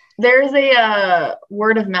 So there's a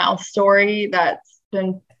word of mouth story that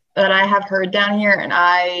I have heard down here, and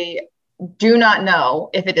I do not know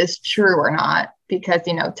if it is true or not because,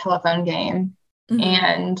 telephone game.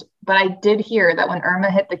 Mm-hmm. But I did hear that when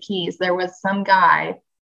Irma hit the Keys, there was some guy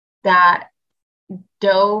that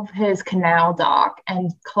dove his canal dock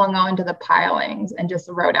and clung onto the pilings and just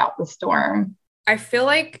rode out the storm. I feel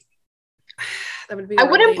like that would be. I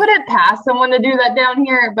wouldn't put it past someone to do that down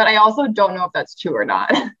here, but I also don't know if that's true or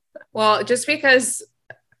not. Well, just because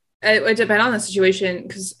it would depend on the situation,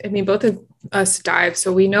 because I mean, both of us dive,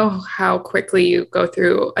 so we know how quickly you go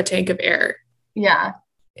through a tank of air. Yeah.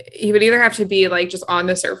 You would either have to be like just on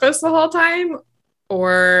the surface the whole time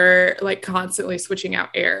or like constantly switching out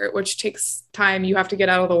air, which takes time. You have to get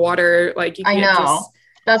out of the water. Like you I can't know. just...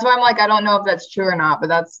 That's why I'm like, I don't know if that's true or not,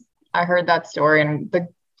 but I heard that story, and the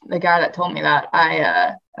guy that told me that,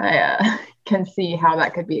 I can see how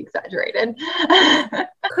that could be exaggerated.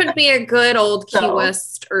 Could be a good old Key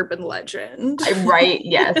West urban legend. Right.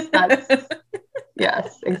 Yes.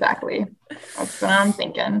 Yes, exactly. That's what I'm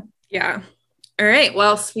thinking. Yeah. All right.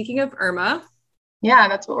 Well, speaking of Irma. Yeah,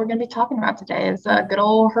 that's what we're going to be talking about today is good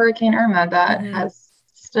old Hurricane Irma that has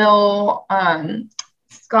still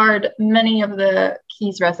scarred many of the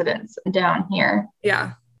Keys residents down here.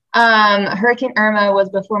 Yeah. Hurricane Irma was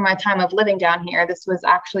before my time of living down here. This was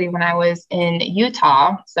actually when I was in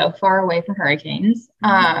Utah, so far away from hurricanes.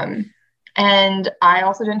 And I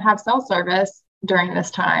also didn't have cell service during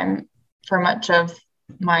this time for much of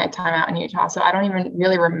my time out in Utah. So I don't even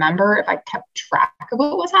really remember if I kept track of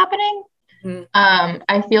what was happening.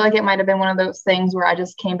 I feel like it might have been one of those things where I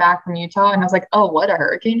just came back from Utah and I was like, oh, what, a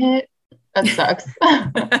hurricane hit? That sucks.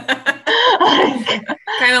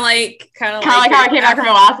 Kind of like how I came back from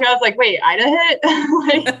Alaska. I was like, wait, Ida hit?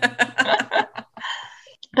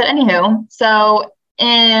 But anywho, so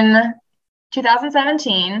in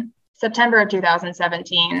 2017, September of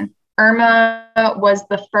 2017, Irma was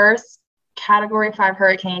the first Category 5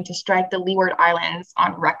 hurricane to strike the Leeward Islands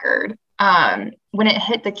on record. When it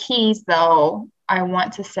hit the Keys, though, I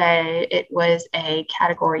want to say it was a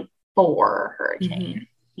Category 4 hurricane.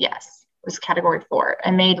 Yes, it was Category 4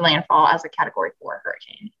 and made landfall as a Category 4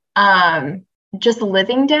 hurricane. Just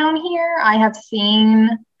living down here, I have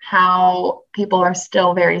seen how people are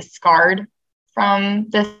still very scarred from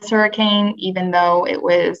this hurricane, even though it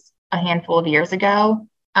was a handful of years ago.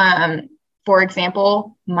 For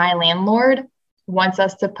example, my landlord wants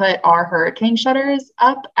us to put our hurricane shutters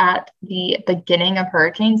up at the beginning of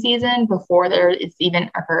hurricane season before there is even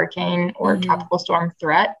a hurricane or tropical storm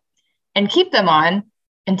threat, and keep them on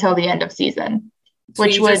until the end of season, so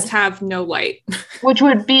which would just have no light, which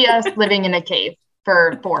would be us living in a cave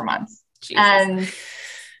for 4 months. Jesus. And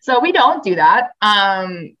so we don't do that.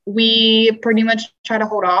 We pretty much try to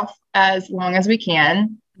hold off as long as we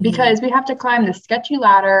can, because we have to climb the sketchy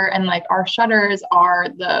ladder, and like our shutters are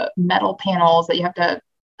the metal panels that you have to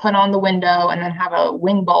put on the window and then have a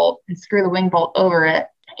wing bolt and screw the wing bolt over it.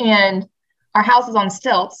 And our house is on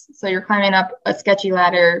stilts. So you're climbing up a sketchy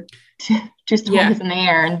ladder two stories in the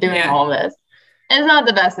air and doing all of this. And it's not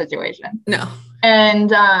the best situation. No.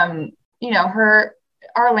 And,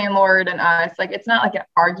 our landlord and us, like, it's not like an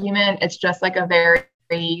argument. It's just like a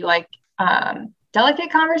very, like,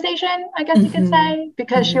 delicate conversation, I guess you could say,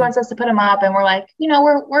 because she wants us to put them up, and we're like,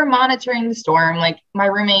 we're monitoring the storm. Like, my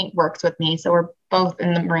roommate works with me, so we're both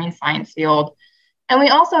in the marine science field, and we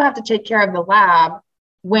also have to take care of the lab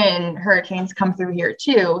when hurricanes come through here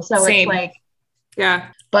too. So Same. It's like,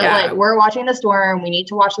 like, we're watching the storm. We need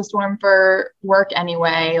to watch the storm for work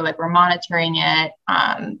anyway. Like, we're monitoring it.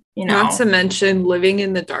 Not to mention, living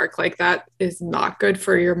in the dark like that is not good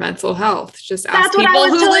for your mental health. Just ask people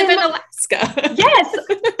who live in Alaska. Yes, that's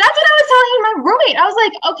what I was telling my roommate. I was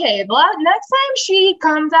like, okay, next time she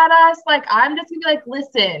comes at us, like, I'm just gonna be like,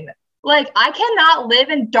 listen, like, I cannot live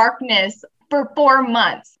in darkness for 4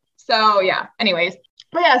 months. So yeah, anyways.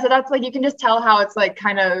 But yeah, so that's like, you can just tell how it's like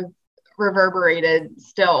kind of reverberated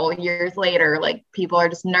still years later. Like, people are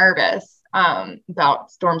just nervous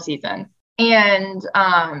about storm season. And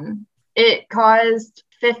it caused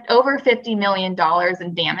over $50 million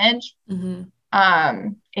in damage.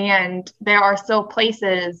 And there are still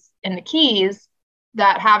places in the Keys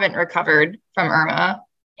that haven't recovered from Irma.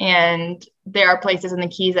 And there are places in the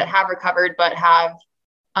Keys that have recovered, but have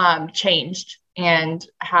changed and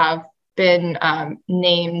have been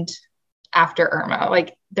named after Irma.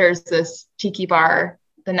 Like, there's this tiki bar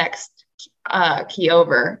the next key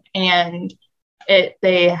over, and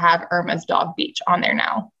they have Irma's Dog Beach on there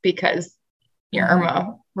now, because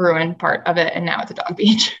Irma ruined part of it, and now it's a dog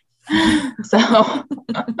beach. So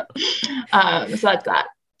that's that.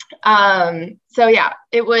 So yeah,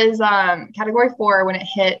 it was Category 4 when it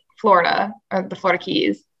hit Florida, or the Florida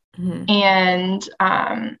Keys. And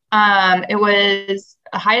it was,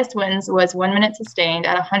 the highest winds was 1 minute sustained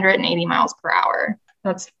at 180 miles per hour.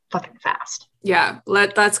 That's fucking fast. Yeah,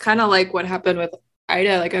 that's kind of like what happened with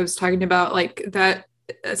Ida. Like, I was talking about, like, that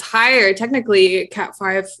it's higher, technically Cat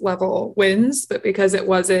 5 level winds, but because it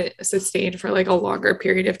wasn't sustained for like a longer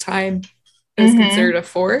period of time, it's considered a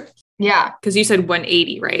 4. Yeah. Because you said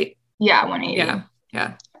 180, right? Yeah, 180.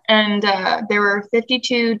 Yeah. And there were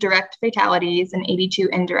 52 direct fatalities and 82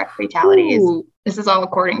 indirect fatalities. Ooh, This is all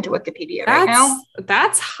according to Wikipedia right now.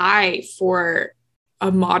 that's high for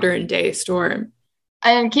a modern day storm.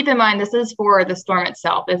 And keep in mind, this is for the storm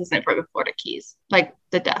itself. This isn't for the Florida Keys, like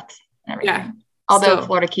the deaths and everything. Yeah. Although Still.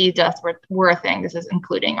 Florida Keys deaths were a thing, this is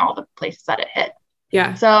including all the places that it hit.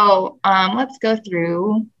 Yeah. So let's go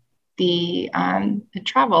through the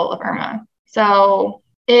travel of Irma. So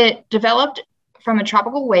it developed from a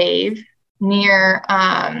tropical wave near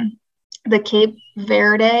the Cape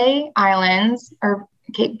Verde Islands, or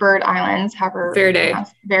Cape Bird Islands, however. Verde.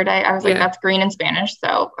 Verde. I was like, Yeah. that's green in Spanish,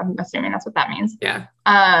 so I'm assuming that's what that means. Yeah.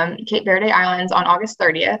 Cape Verde Islands on August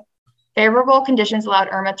 30th. Favorable conditions allowed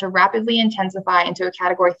Irma to rapidly intensify into a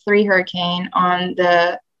Category 3 hurricane on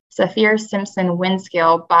the Saffir-Simpson wind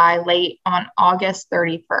scale by late on August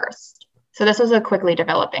 31st. So this was a quickly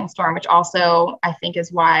developing storm, which also I think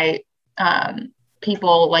is why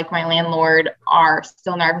people like my landlord are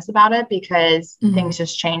still nervous about it, because things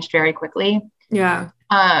just changed very quickly. Yeah.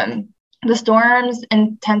 The storm's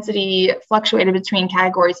intensity fluctuated between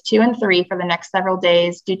Categories 2 and 3 for the next several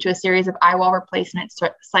days due to a series of eye wall replacement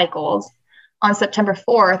cycles. On September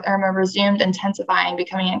 4th, Irma resumed intensifying,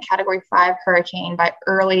 becoming a Category 5 hurricane by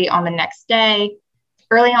early on the next day.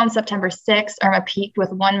 Early on September 6th, Irma peaked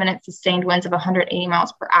with 1 minute sustained winds of 180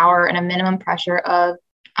 miles per hour and a minimum pressure of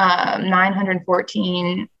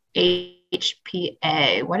 914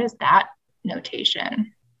 HPA. What is that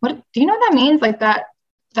notation? What do you know what that means? Like that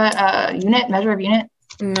unit, measure of unit?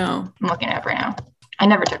 No. I'm looking it up right now. I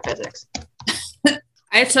never took physics.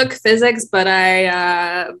 I took physics, but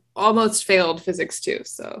I almost failed physics too.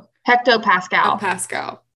 So Hectopascal.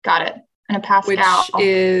 Pascal, Got it. And a Pascal. which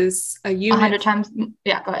is a unit. 100 times.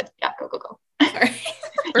 Yeah, go ahead. Yeah, go. Sorry.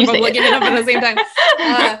 We're You both say looking it. it up at the same time.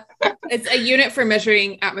 It's a unit for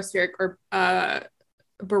measuring atmospheric or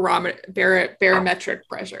barometric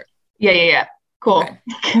pressure. Yeah. Cool.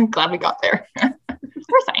 Okay. Glad we got there.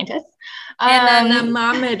 We're scientists.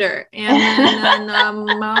 Anemometer.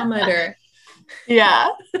 Anemometer. Yeah,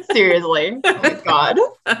 seriously. Oh my God.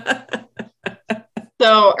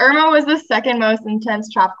 So Irma was the second most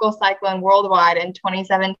intense tropical cyclone worldwide in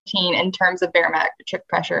 2017 in terms of barometric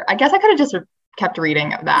pressure. I guess I could have just kept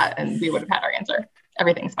reading of that and we would have had our answer.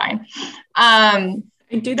 Everything's fine. I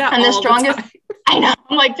do that And all the strongest, the time. I know,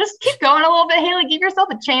 I'm like, just keep going a little bit, Haley. Give yourself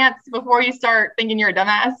a chance before you start thinking you're a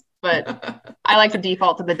dumbass. But I like to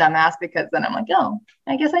default to the dumbass because then I'm like, oh,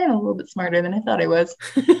 I guess I am a little bit smarter than I thought I was.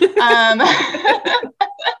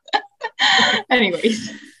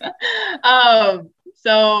 Anyways,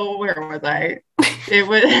 so where was I? It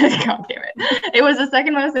was, God damn it. It was the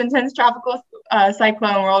second most intense tropical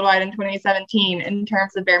cyclone worldwide in 2017 in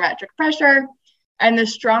terms of barometric pressure, and the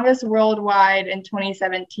strongest worldwide in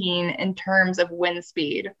 2017 in terms of wind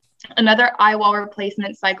speed. Another eye wall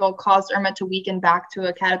replacement cycle caused Irma to weaken back to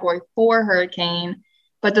a Category 4 hurricane,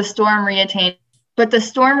 but the storm reattained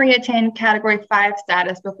Category 5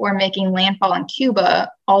 status before making landfall in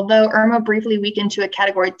Cuba. Although Irma briefly weakened to a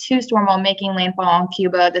Category 2 storm while making landfall on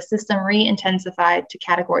Cuba, the system re-intensified to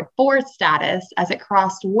Category 4 status as it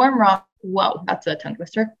crossed warm waters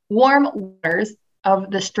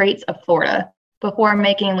of the Straits of Florida before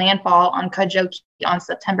making landfall on Cudjoe Key on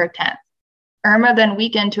September 10th. Irma then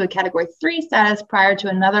weakened to a Category 3 status prior to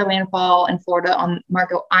another landfall in Florida on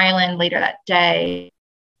Marco Island later that day.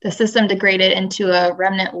 The system degraded into a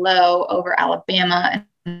remnant low over Alabama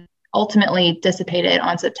and ultimately dissipated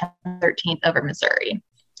on September 13th over Missouri.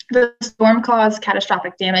 The storm caused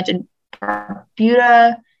catastrophic damage in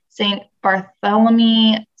Barbuda, St.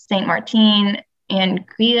 Bartholomew, St. Martin, and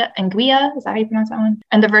Guia, is that how you pronounce that one?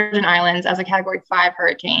 And the Virgin Islands as a Category 5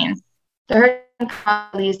 hurricane. The hurricane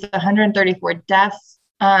caused at least 134 deaths,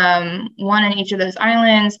 1 in each of those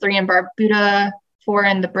islands, 3 in Barbuda, 4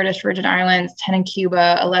 in the British Virgin Islands, 10 in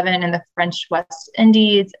Cuba, 11 in the French West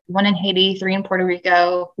Indies, 1 in Haiti, 3 in Puerto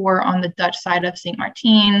Rico, 4 on the Dutch side of St.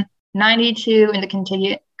 Martin, 92 in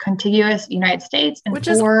the contiguous United States, and Which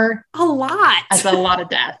 4 is a lot. That's a lot of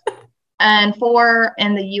death, and 4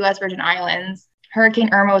 in the U.S. Virgin Islands. Hurricane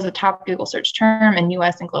Irma was a top Google search term in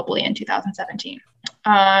U.S. and globally in 2017.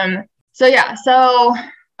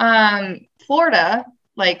 Florida,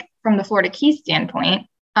 like from the Florida Keys standpoint,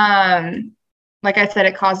 like I said,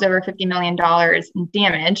 it caused over $50 million in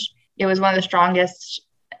damage. It was one of the strongest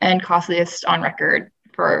and costliest on record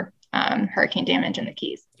for hurricane damage in the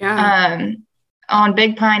Keys. Yeah. On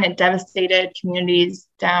Big Pine, it devastated communities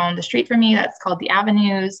down the street from me. That's called the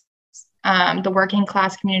Avenues. The working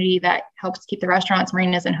class community that helps keep the restaurants,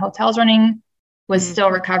 marinas, and hotels running was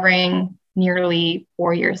still recovering nearly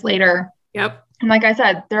 4 years later. Yep. And like I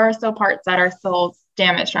said, there are still parts that are still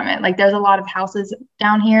damage from it. Like there's a lot of houses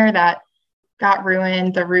down here that got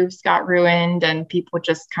ruined, the roofs got ruined, and people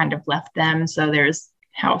just kind of left them. So there's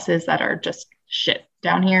houses that are just shit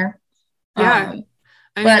down here. Yeah.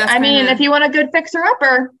 I mean, if you want a good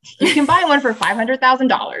fixer-upper, you can buy one for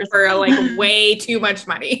 $500,000 for like way too much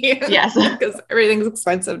money. Yes, because everything's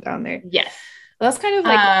expensive down there. Yes, well, that's kind of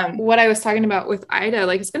like what I was talking about with Ida.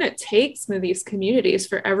 Like, it's going to take some of these communities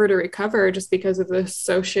forever to recover, just because of the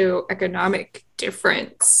socioeconomic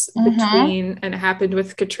difference between, and it happened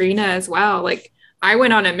with Katrina as well. Like, I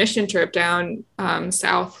went on a mission trip down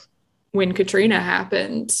south when Katrina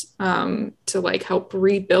happened to like help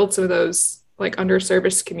rebuild some of those like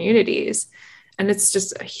underserviced communities. And it's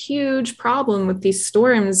just a huge problem with these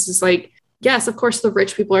storms. Is like, yes, of course the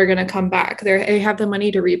rich people are going to come back. They have the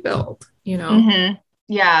money to rebuild, you know?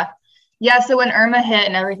 Yeah. So when Irma hit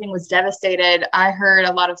and everything was devastated, I heard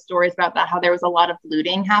a lot of stories about that, how there was a lot of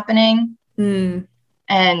looting happening. And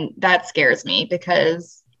that scares me,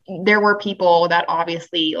 because there were people that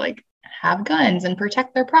obviously like have guns and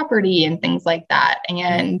protect their property and things like that.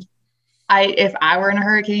 And if I were in a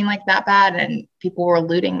hurricane like that bad and people were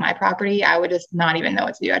looting my property, I would just not even know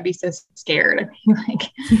what to do. I'd be so scared. I'd be like,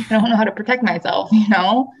 I don't know how to protect myself, you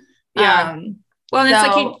know? Yeah. Well, and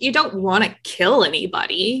it's like, you don't want to kill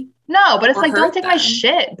anybody. No, but it's like, don't take my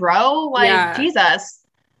shit, bro. Like, Jesus.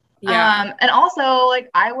 Yeah. And also, like,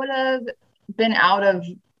 I would have been out of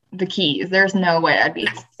the Keys. There's no way I'd be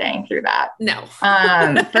staying through that. No.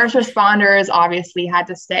 First responders obviously had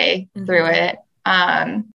to stay through it.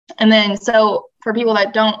 And then, so for people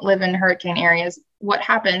that don't live in hurricane areas, what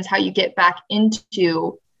happens, how you get back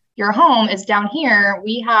into your home is down here.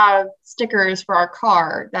 We have stickers for our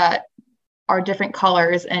car that are different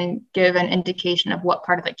colors and give an indication of what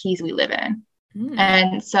part of the Keys we live in.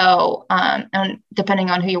 And so, and depending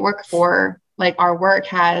on who you work for, like our work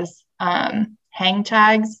has hang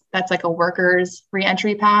tags. That's like a worker's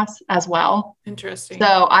reentry pass as well. Interesting.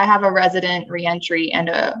 So I have a resident reentry and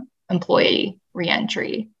a employee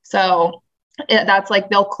reentry. So that's like,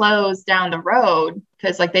 they'll close down the road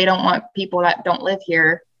because like they don't want people that don't live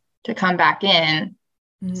here to come back in.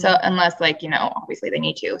 So unless like, you know, obviously they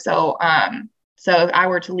need to. So so if I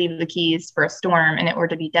were to leave the Keys for a storm and it were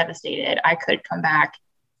to be devastated, I could come back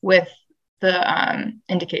with the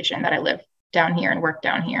indication that I live down here and work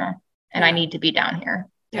down here and I need to be down here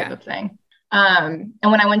type of thing. And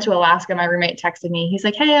when I went to Alaska, my roommate texted me. He's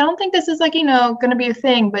like, hey, I don't think this is like, you know, going to be a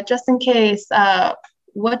thing, but just in case,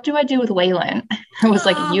 what do I do with Waylon? I was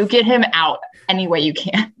like, you get him out any way you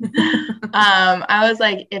can. I was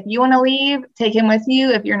like, if you want to leave, take him with you.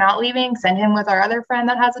 If you're not leaving, send him with our other friend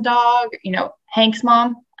that has a dog, you know, Hank's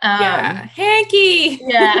mom. Hanky.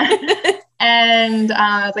 Yeah. And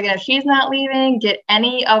I was like, if she's not leaving, get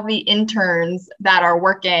any of the interns that are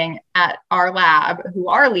working at our lab who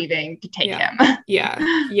are leaving to take him. Yeah.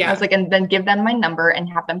 I was like, and then give them my number and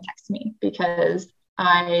have them text me because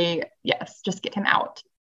just get him out.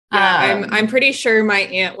 Yeah, I'm pretty sure my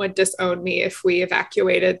aunt would disown me if we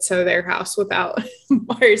evacuated to their house without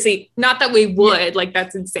Marcy. Not that we would, like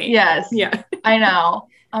that's insane. Yes. Yeah. I know.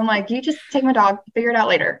 I'm like, you just take my dog, figure it out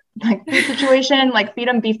later. Like food situation, like feed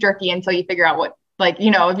him beef jerky until you figure out what, like,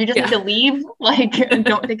 you know, if you just need to leave, like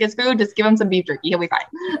don't take his food, just give him some beef jerky. He'll be fine.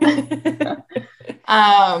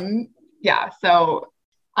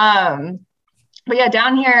 But yeah,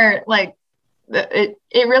 down here, like it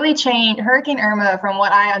really changed. Hurricane Irma, from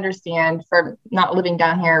what I understand from not living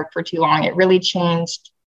down here for too long, it really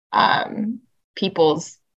changed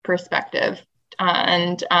people's perspective.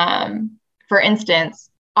 And for instance,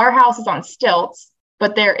 our house is on stilts,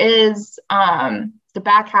 but there is the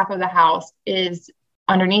back half of the house is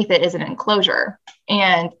underneath it is an enclosure.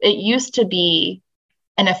 And it used to be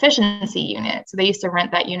an efficiency unit. So they used to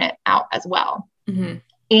rent that unit out as well.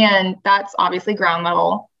 And that's obviously ground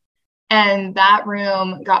level. And that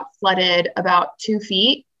room got flooded about 2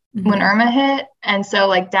 feet when Irma hit. And so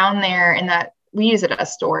like down there in that, we use it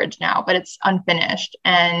as storage now, but it's unfinished.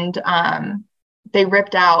 And they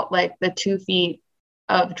ripped out like the 2 feet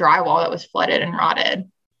of drywall that was flooded and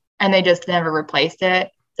rotted, and they just never replaced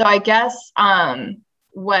it. So I guess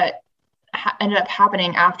what ended up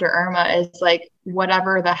happening after Irma is like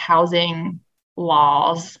whatever the housing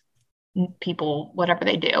laws, people, whatever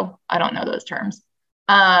they do, I don't know those terms.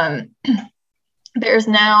 There's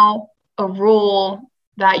now a rule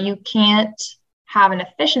that you can't have an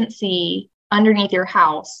efficiency underneath your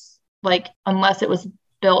house, like unless it was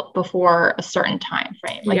built before a certain time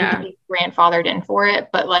frame. Like you can be grandfathered in for it,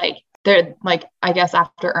 but like they're like, I guess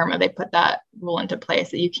after Irma, they put that rule into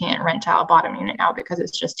place that you can't rent out a bottom unit now because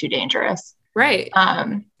it's just too dangerous. Right.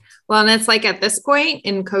 Well, and it's like at this point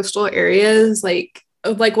in coastal areas, like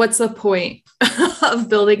like, what's the point of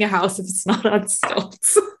building a house if it's not on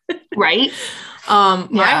stilts? Right.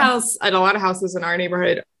 My house and a lot of houses in our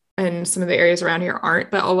neighborhood and some of the areas around here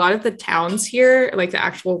aren't, but a lot of the towns here, like the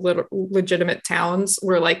actual legitimate towns,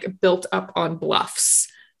 were like built up on bluffs.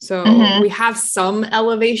 So we have some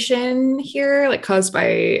elevation here, like caused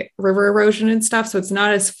by river erosion and stuff. So it's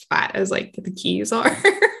not as flat as like the Keys are.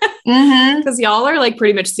 Because y'all are like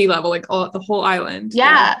pretty much sea level, like the whole island.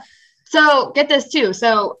 Yeah. So get this too.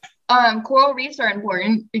 So coral reefs are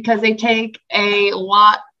important because they take a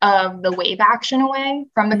lot of the wave action away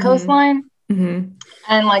from the coastline. And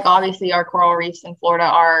like, obviously our coral reefs in Florida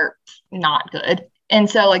are not good. And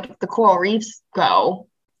so like if the coral reefs go,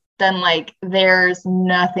 then like there's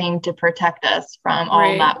nothing to protect us from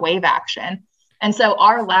all that wave action. And so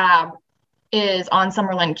our lab is on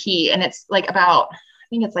Summerlin Key, and it's like about, I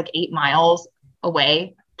think it's like 8 miles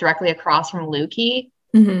away, directly across from Looe Key.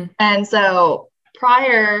 And so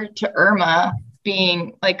prior to Irma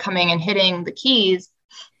being like coming and hitting the Keys,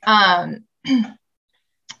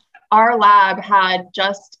 our lab had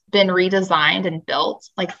just been redesigned and built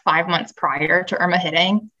like 5 months prior to Irma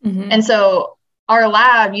hitting. And so our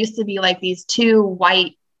lab used to be like these 2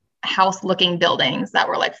 white house looking buildings that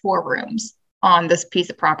were like 4 rooms on this piece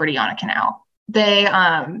of property on a canal. They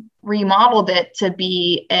remodeled it to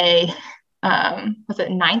be a, was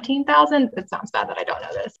it 19,000? It sounds bad that I don't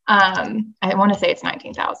know this. I want to say it's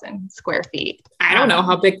 19,000 square feet. I don't know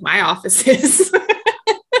how big my office is.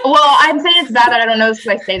 Well, I'm saying it's bad that I don't know this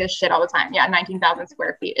because I say this shit all the time. Yeah, 19,000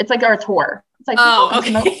 square feet. It's like our tour. It's like, oh,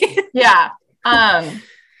 okay. Yeah.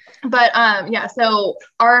 Yeah, so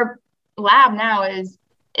our lab now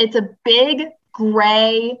it's a big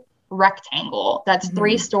gray rectangle that's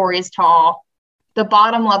 3 stories tall. The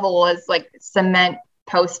bottom level is like cement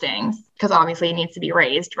postings because obviously it needs to be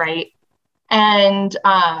raised, right? And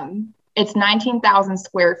it's 19,000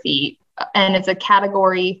 square feet. And it's a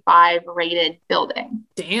category 5 rated building.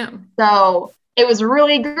 Damn. So it was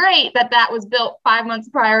really great that was built 5 months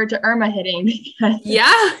prior to Irma hitting because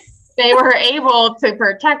they were able to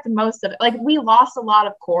protect most of it. Like we lost a lot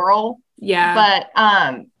of coral. Yeah.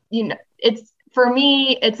 But you know, it's for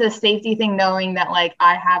me, it's a safety thing knowing that like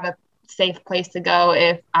I have a safe place to go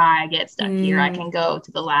if I get stuck here. I can go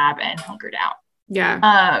to the lab and hunker down.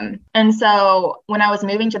 Yeah. And so when I was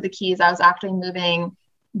moving to the Keys, I was actually moving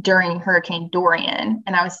during Hurricane Dorian,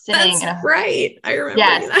 and I was sitting I remember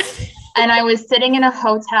that. And I was sitting in a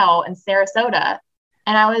hotel in Sarasota,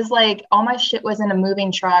 and I was like, all my shit was in a moving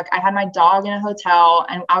truck. I had my dog in a hotel,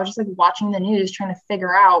 and I was just like watching the news trying to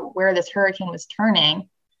figure out where this hurricane was turning.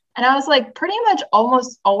 And I was like pretty much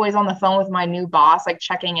almost always on the phone with my new boss, like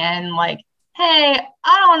checking in, like, hey,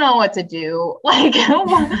 I don't know what to do. Like,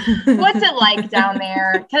 what's it like down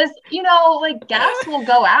there? Because, you know, like gas will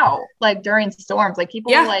go out like during storms. Like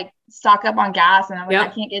people will like stock up on gas, and I'm like,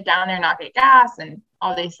 I can't get down there and not get gas and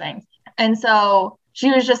all these things. And so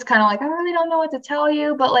she was just kind of like, I really don't know what to tell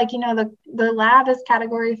you, but like, you know, the lab is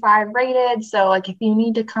category 5 rated. So like, if you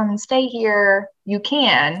need to come and stay here, you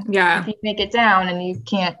can. Yeah. If you make it down and you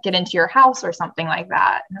can't get into your house or something like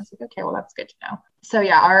that. And I was like, okay, well, that's good to know. So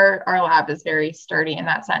yeah, our lab is very sturdy in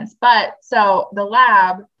that sense. But so the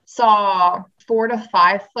lab saw 4 to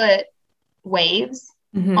 5 foot waves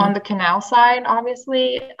on the canal side,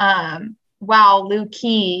 obviously, while Looe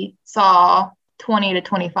Key saw 20 to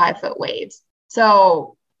 25 foot waves.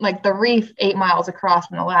 So like the reef 8 miles across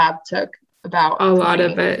from the lab took about a lot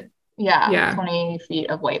of it. Yeah. 20 feet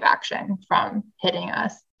of wave action from hitting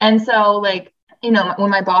us. And so like, you know, when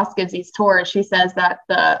my boss gives these tours, she says that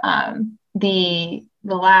the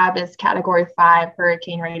lab is category 5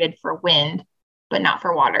 hurricane rated for wind, but not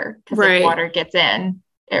for water. Because if water gets in,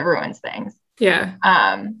 it ruins things. Yeah.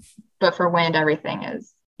 But for wind, everything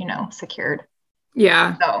is, you know, secured.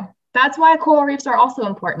 Yeah. So that's why coral reefs are also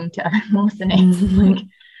important to everyone listening. Like,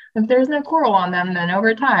 if there's no coral on them, then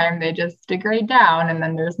over time they just degrade down, and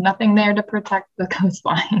then there's nothing there to protect the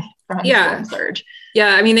coastline from storm surge.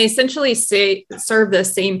 Yeah, I mean, they essentially serve the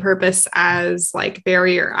same purpose as like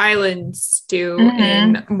barrier islands do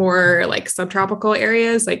in more like subtropical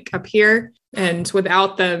areas, like up here. And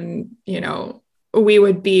without them, you know, we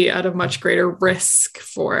would be at a much greater risk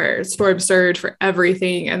for storm surge, for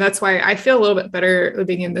everything. And that's why I feel a little bit better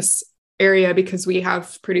living in this area, because we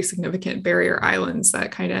have pretty significant barrier islands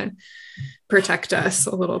that kind of protect us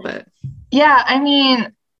a little bit. Yeah, I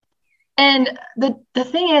mean, and the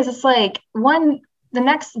thing is, it's like the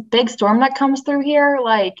next big storm that comes through here,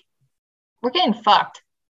 like we're getting fucked.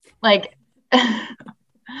 Like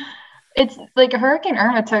it's like Hurricane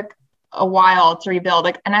Irma took a while to rebuild.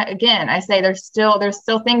 Like, and I say there's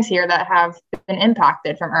still things here that have been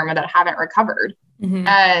impacted from Irma that haven't recovered. Mhm.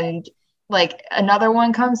 And like another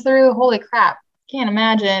one comes through, holy crap, can't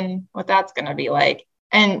imagine what that's going to be like.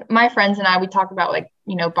 And my friends and I, we talk about like,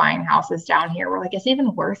 you know, buying houses down here. We're like, is it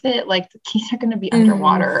even worth it? Like the Keys are going to be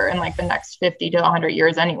underwater in like the next 50 to 100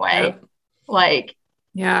 years anyway. Yep. Like,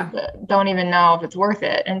 Yeah. don't even know if it's worth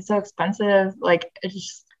it. And it's so expensive. Like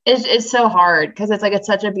it's so hard because it's like, it's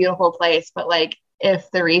such a beautiful place. But like,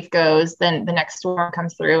 if the reef goes, then the next storm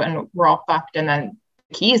comes through and we're all fucked. And then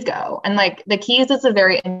the Keys go. And like the Keys is a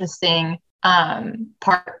very interesting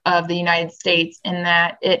part of the United States in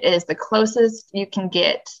that it is the closest you can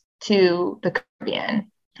get to the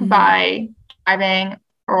Caribbean by driving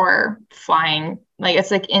or flying. Like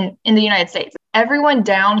it's like in the United States, everyone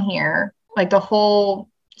down here, like the whole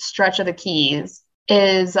stretch of the Keys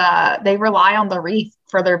is they rely on the reef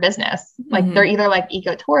for their business. Like they're either like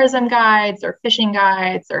ecotourism guides or fishing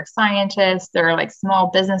guides or scientists. They're like small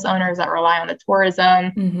business owners that rely on the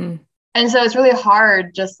tourism. And so it's really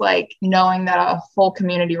hard just like knowing that a whole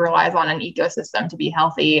community relies on an ecosystem to be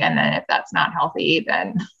healthy. And then if that's not healthy,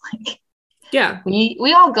 then like, Yeah.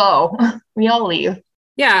 we all go, we all leave.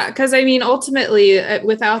 Yeah, because I mean, ultimately,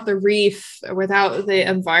 without the reef, without the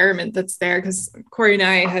environment that's there, because Corey and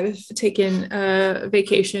I have taken a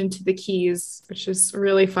vacation to the Keys, which is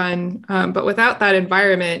really fun. But without that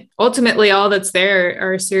environment, ultimately, all that's there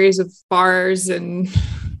are a series of bars and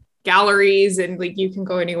galleries, and like you can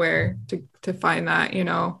go anywhere to find that. You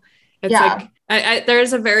know, it's like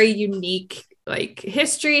there's a very unique like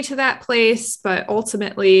history to that place, but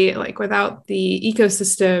ultimately like without the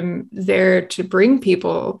ecosystem there to bring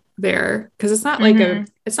people there, because it's not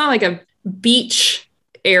like a beach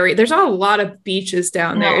area. There's not a lot of beaches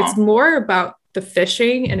down there. It's more about the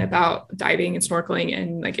fishing and about diving and snorkeling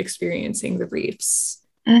and like experiencing the reefs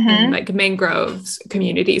and like mangroves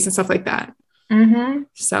communities and stuff like that.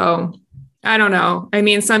 So I don't know. I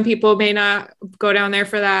mean, some people may not go down there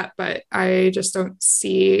for that, but I just don't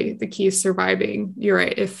see the Keys surviving. You're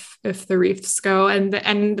right. If the reefs go, and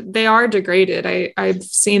they are degraded. I've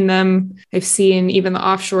seen them. I've seen even the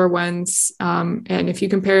offshore ones. And if you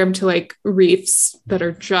compare them to like reefs that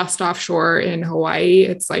are just offshore in Hawaii,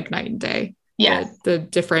 it's like night and day. Yeah. The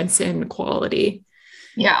difference in quality.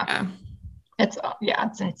 Yeah. It's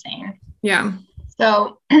insane. Yeah.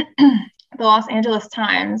 So the Los Angeles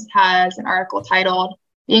Times has an article titled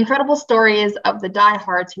 "The Incredible Stories of the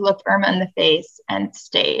Diehards Who Looked Irma in the Face and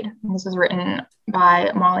Stayed." And this was written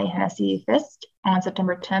by Molly Hennessy Fisk on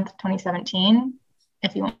September 10th, 2017.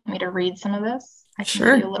 If you want me to read some of this, I can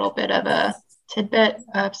give you a little bit of a tidbit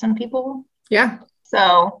of some people. Yeah.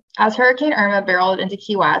 So, as Hurricane Irma barreled into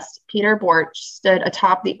Key West, Peter Borch stood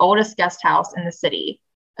atop the oldest guest house in the city,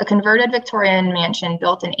 a converted Victorian mansion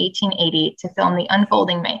built in 1880 to film the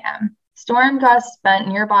unfolding mayhem. Storm gusts bent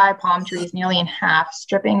nearby palm trees nearly in half,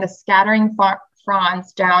 stripping the scattering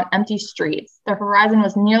fronds down empty streets. The horizon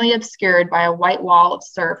was nearly obscured by a white wall of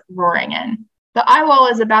surf roaring in. The eye wall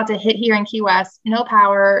is about to hit here in Key West. No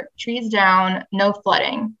power, trees down, no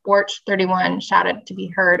flooding. Borch 31 shouted to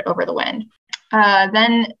be heard over the wind.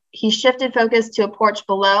 Then he shifted focus to a porch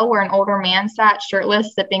below where an older man sat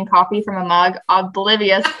shirtless, sipping coffee from a mug,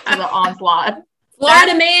 oblivious to the onslaught.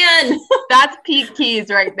 Florida man! That's peak Keys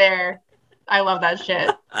right there. I love that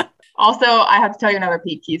shit. Also, I have to tell you another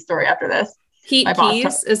Pete Keys story after this. Pete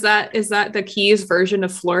Keys? Is that the Keys version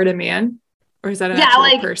of Florida man? Or is that an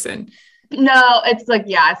actual person? No, it's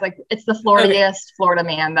the floridiest Florida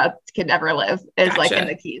man that could ever live is like in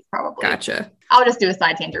the Keys, probably. Gotcha. I'll just do a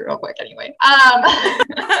side tangent real quick anyway.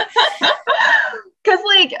 Because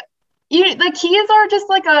like the Keys are just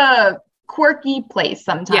like a quirky place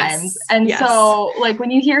sometimes. So like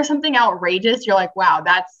when you hear something outrageous, you're like, wow,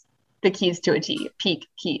 that's the Keys to a T. Peak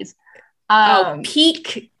Keys.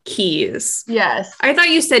 Peak Keys. Yes. I thought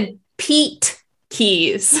you said Pete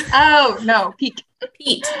Keys. Oh no, Peak.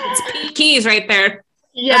 Pete. It's Pete Keys right there.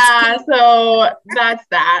 Yeah, so that's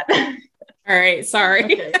that. All right, sorry.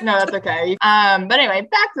 Okay. No, that's okay. But anyway,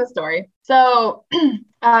 back to the story. So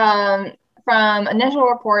from initial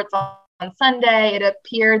reports on Sunday, it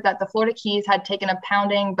appeared that the Florida Keys had taken a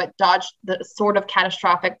pounding but dodged the sort of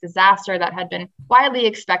catastrophic disaster that had been widely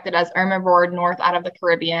expected as Irma roared north out of the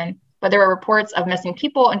Caribbean. But there were reports of missing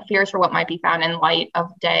people and fears for what might be found in light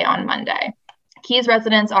of day on Monday. Keys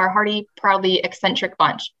residents are a hardy, proudly eccentric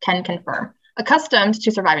bunch, can confirm. Accustomed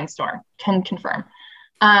to surviving storm, can confirm.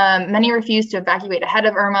 Many refused to evacuate ahead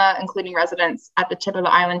of Irma, including residents at the tip of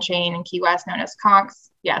the island chain in Key West known as conchs.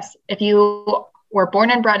 Yes, if you were born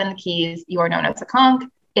and bred in the Keys, you are known as a conch.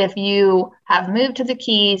 If you have moved to the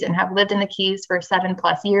Keys and have lived in the Keys for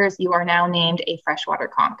 7+ years, you are now named a freshwater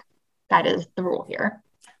conch. That is the rule here.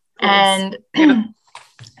 And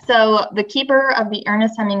so So the keeper of the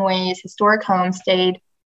Ernest Hemingway's historic home stayed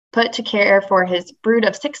put to care for his brood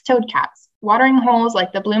of 6-toed cats. Watering holes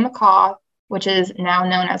like the Blue Macaw, which is now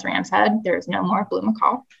known as Ram's Head, there's no more Blue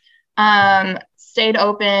Macaw, stayed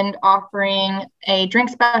open, offering a drink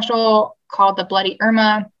special called the Bloody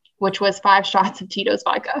Irma, which was 5 shots of Tito's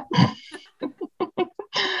vodka.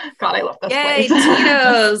 God, I love this Yay, place.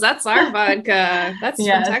 Tito's. That's our vodka. That's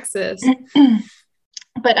Yes. from Texas.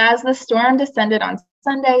 But as the storm descended on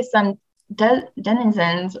Sunday, some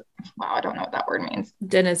denizens, wow, I don't know what that word means.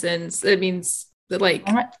 Denizens. It means like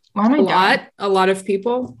Why am I a lot of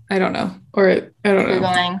people. I don't know. Or I don't know.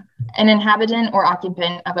 Googling an inhabitant or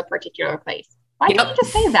occupant of a particular place. Why didn't you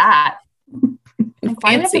just say that? Like,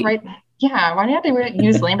 why do you have to write? Yeah, why do you have to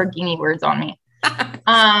use Lamborghini words on me?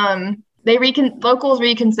 Locals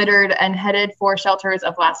reconsidered and headed for shelters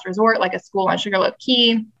of last resort, like a school on Sugarloaf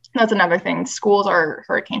Key. That's another thing. Schools are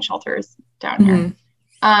hurricane shelters down here.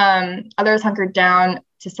 Others hunkered down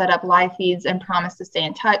to set up live feeds and promised to stay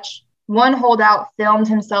in touch. One holdout filmed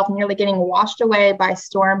himself nearly getting washed away by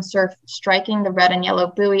storm surf striking the red and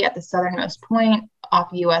yellow buoy at the southernmost point off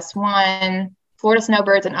US 1. Florida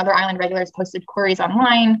snowbirds and other island regulars posted queries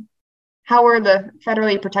online. How were the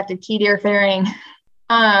federally protected key deer faring?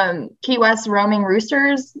 Key West roaming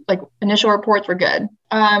roosters, like initial reports were good.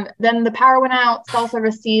 Then the power went out, cell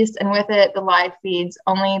service ceased, and with it, the live feeds.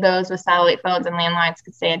 Only those with satellite phones and landlines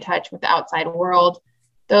could stay in touch with the outside world.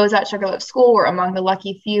 Those at Sugarloaf School were among the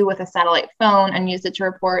lucky few with a satellite phone and used it to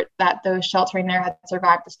report that those sheltering there had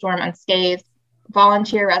survived the storm unscathed.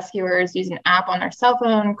 Volunteer rescuers used an app on their cell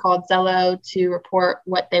phone called Zello to report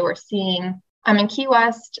what they were seeing. I'm in Key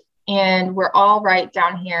West, and we're all right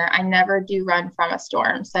down here. I never do run from a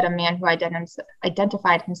storm, said a man who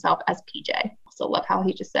identified himself as PJ. Also love how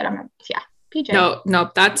he just said, PJ.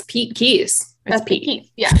 No, that's Pete Keys. That's Pete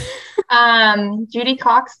Keys, yeah. Judy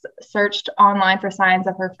Cox searched online for signs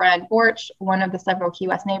of her friend Borch, one of the several Key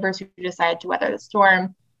West neighbors who decided to weather the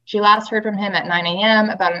storm. She last heard from him at 9 a.m.,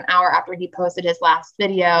 about an hour after he posted his last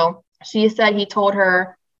video. She said he told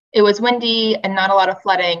her it was windy and not a lot of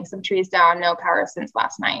flooding, some trees down, no power since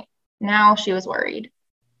last night. Now she was worried.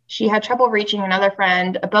 She had trouble reaching another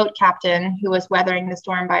friend, a boat captain who was weathering the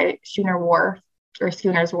storm by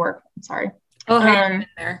Schooner's Wharf. I'm sorry. Oh, hey,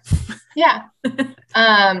 there. Yeah.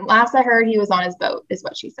 Last I heard, he was on his boat, is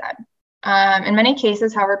what she said. In many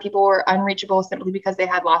cases, however, people were unreachable simply because they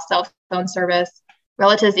had lost cell phone service.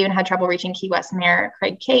 Relatives even had trouble reaching Key West Mayor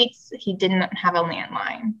Craig Cates. He didn't have a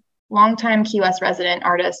landline. Longtime Key West resident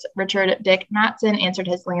artist Richard Dick Matson answered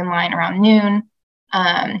his landline around noon.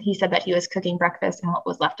 He said that he was cooking breakfast in what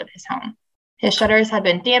was left of his home. His shutters had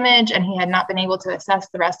been damaged and he had not been able to assess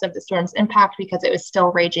the rest of the storm's impact because it was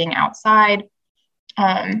still raging outside.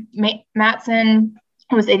 Matson,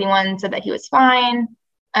 who was 81, said that he was fine.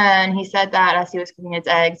 And he said that as he was cooking his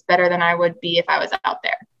eggs, better than I would be if I was out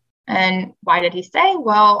there. And why did he stay?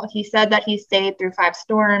 Well, he said that he stayed through 5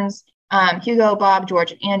 storms, Hugo, Bob,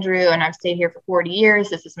 George, and Andrew, and I've stayed here for 40 years.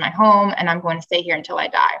 This is my home, and I'm going to stay here until I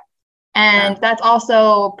die. And that's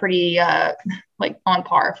also pretty on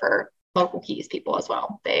par for local Keys people as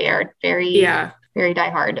well. They are very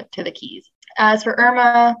diehard to the Keys. As for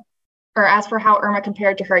how Irma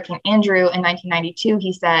compared to Hurricane Andrew in 1992,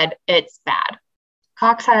 he said, it's bad.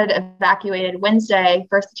 Cox had evacuated Wednesday,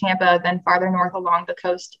 first to Tampa, then farther north along the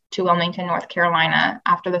coast to Wilmington, North Carolina,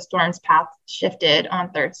 after the storm's path shifted on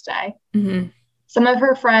Thursday. Mm-hmm. Some of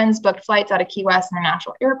her friends booked flights out of Key West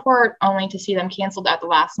International Airport, only to see them canceled at the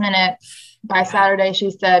last minute. By Saturday, she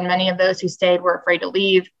said many of those who stayed were afraid to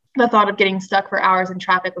leave. The thought of getting stuck for hours in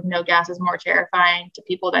traffic with no gas is more terrifying to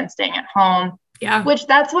people than staying at home. Yeah. Which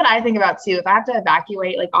that's what I think about too. If I have to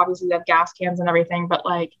evacuate, obviously we have gas cans and everything, but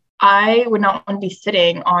I would not want to be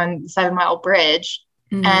sitting on the 7 Mile Bridge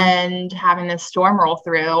and having this storm roll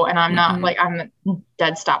through, and I'm not I'm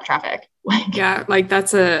dead stop traffic.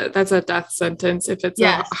 That's a death sentence if it's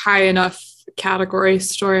a high enough category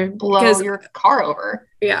storm. Blow your car over.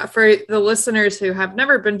 Yeah, for the listeners who have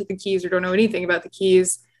never been to the Keys or don't know anything about the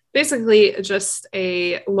Keys, basically just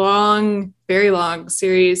a long, very long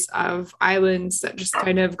series of islands that just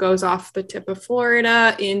kind of goes off the tip of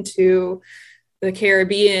Florida into the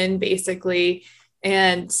Caribbean, basically.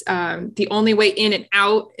 And the only way in and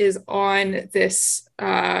out is on this,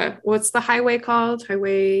 what's the highway called?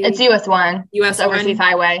 It's US 1. US 1. Overseas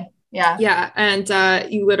Highway. Yeah. Yeah.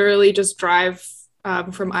 And you literally just drive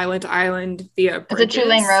from island to island via bridges. It's a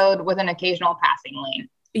 2-lane road with an occasional passing lane.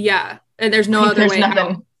 Yeah. And there's no other way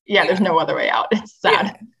out. Yeah, there's no other way out. It's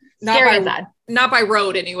sad. Yeah. Scary and sad. Not by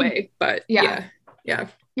road anyway, but yeah.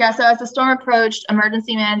 Yeah, so as the storm approached,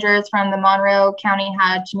 emergency managers from the Monroe County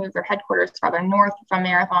had to move their headquarters farther north from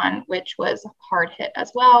Marathon, which was hard hit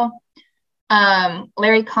as well.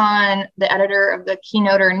 Larry Kahn, the editor of the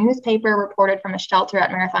Keynoter newspaper, reported from a shelter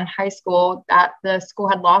at Marathon High School that the school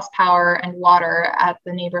had lost power and water at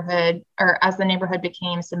the neighborhood, or as the neighborhood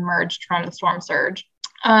became submerged from the storm surge.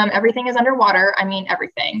 Everything is underwater. I mean,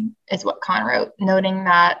 everything is what Kahn wrote, noting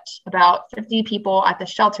that about 50 people at the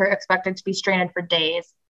shelter expected to be stranded for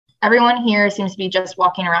days. Everyone here seems to be just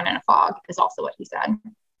walking around in a fog, is also what he said.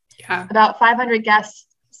 Yeah. About 500 guests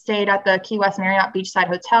stayed at the Key West Marriott Beachside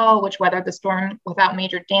Hotel, which weathered the storm without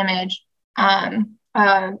major damage.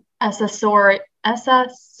 Essa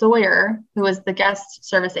Sawyer, who was the guest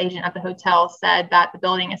service agent at the hotel, said that the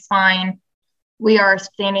building is fine. We are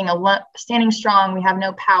standing strong. We have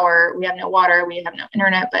no power. We have no water. We have no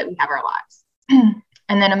internet, but we have our lives.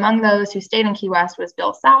 And then among those who stayed in Key West was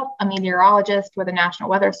Bill South, a meteorologist with the National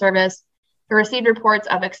Weather Service, who received reports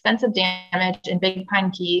of extensive damage in Big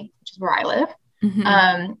Pine Key, which is where I live,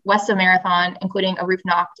 west of Marathon, including a roof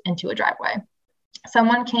knocked into a driveway.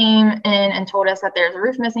 Someone came in and told us that there's a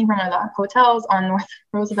roof missing from one of the hotels on North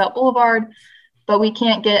Roosevelt Boulevard, but we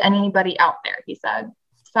can't get anybody out there, he said.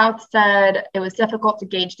 South said it was difficult to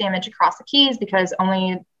gauge damage across the Keys because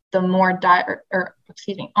only the most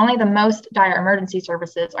dire emergency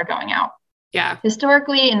services are going out. Yeah.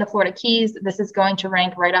 Historically, in the Florida Keys, this is going to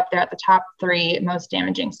rank right up there at the top 3 most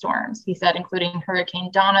damaging storms, he said, including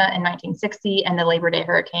Hurricane Donna in 1960 and the Labor Day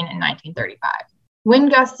hurricane in 1935.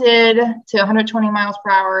 Wind gusted to 120 miles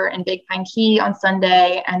per hour in Big Pine Key on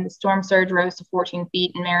Sunday, and the storm surge rose to 14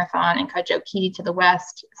 feet in Marathon and Cudjoe Key to the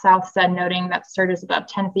west, South said, noting that surges above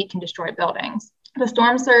 10 feet can destroy buildings. The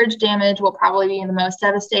storm surge damage will probably be the most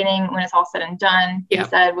devastating when it's all said and done, he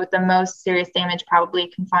said, with the most serious damage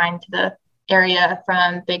probably confined to the area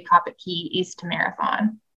from Big Coppic Key east to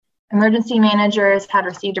Marathon. Emergency managers had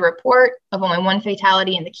received a report of only 1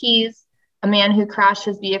 fatality in the Keys, a man who crashed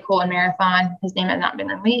his vehicle in Marathon. His name has not been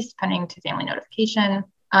released, pending to family notification.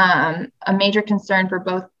 A major concern for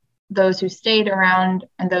both those who stayed around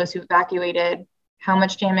and those who evacuated. How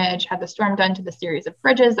much damage had the storm done to the series of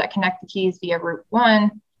bridges that connect the Keys via Route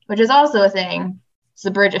 1, which is also a thing. It's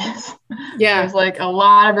the bridges. Yeah. There's like a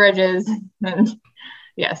lot of bridges. And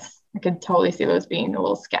yes, I could totally see those being a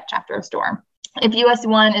little sketch after a storm. If US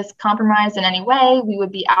 1 is compromised in any way, we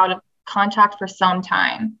would be out of contact for some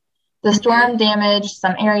time. The storm damaged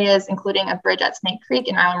some areas, including a bridge at Snake Creek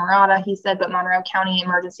in Islamorada, he said, but Monroe County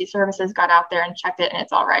Emergency Services got out there and checked it, and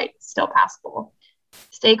it's all right. It's still passable.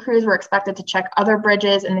 State crews were expected to check other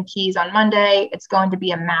bridges in the Keys on Monday. It's going to be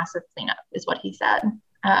a massive cleanup, is what he said.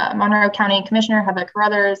 Monroe County Commissioner Heather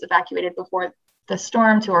Carruthers evacuated before the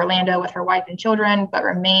storm to Orlando with her wife and children, but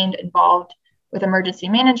remained involved with emergency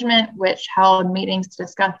management, which held meetings to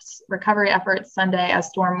discuss recovery efforts Sunday as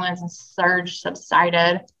storm winds and surge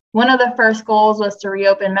subsided. One of the first goals was to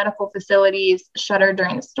reopen medical facilities shuttered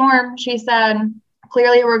during the storm, she said.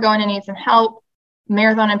 Clearly, we're going to need some help.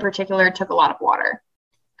 Marathon in particular took a lot of water.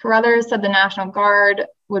 Carruthers said the National Guard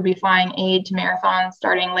would be flying aid to Marathon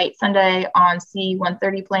starting late Sunday on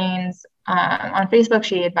C-130 planes. On Facebook,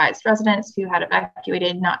 she advised residents who had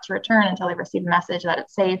evacuated not to return until they received a message that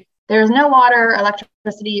it's safe. There is no water,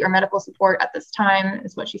 electricity, or medical support at this time,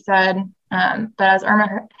 is what she said. But as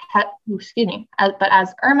Irma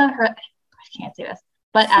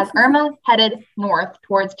headed north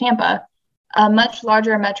towards Tampa, a much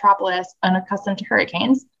larger metropolis unaccustomed to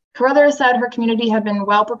hurricanes, Carruthers said her community had been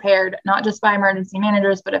well prepared, not just by emergency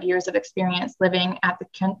managers, but of years of experience living at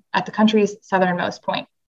the country's southernmost point.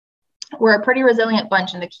 We're a pretty resilient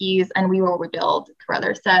bunch in the Keys, and we will rebuild,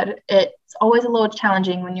 Carruthers said. It's always a little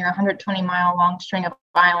challenging when you're a 120-mile-long string of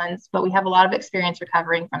islands, but we have a lot of experience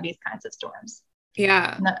recovering from these kinds of storms.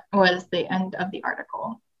 Yeah. And that was the end of the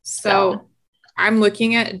article. So I'm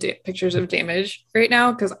looking at pictures of damage right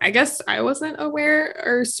now because I guess I wasn't aware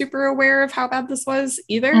or super aware of how bad this was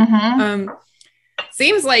either.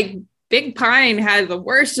 Seems like Big Pine had the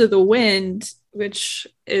worst of the wind, which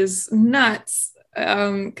is nuts.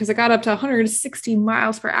 Because it got up to 160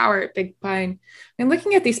 miles per hour at Big Pine. I'm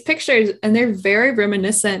looking at these pictures and they're very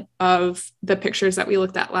reminiscent of the pictures that we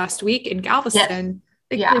looked at last week in Galveston.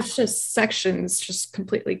 Yes. There's just sections just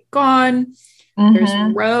completely gone. There's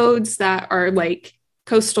roads that are like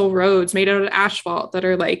coastal roads made out of asphalt that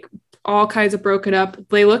are like all kinds of broken up.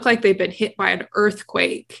 They look like they've been hit by an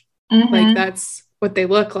earthquake. Like that's what they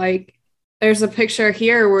look like. There's a picture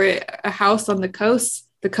here where a house on the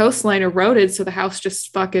coastline eroded, so the house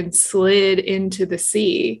just fucking slid into the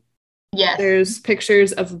sea. Yes. There's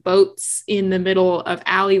pictures of boats in the middle of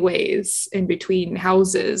alleyways in between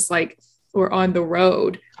houses. Like or on the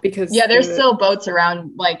road because yeah, there's still boats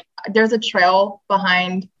around. Like there's a trail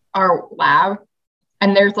behind our lab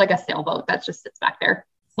and there's like a sailboat that just sits back there.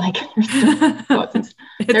 Like there's still boats.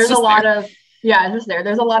 There's a lot of, yeah, it's just there.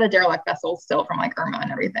 There's a lot of derelict vessels still from like Irma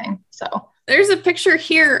and everything. So there's a picture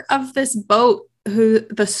here of this boat who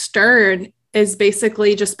the stern is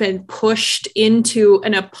basically just been pushed into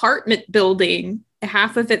an apartment building.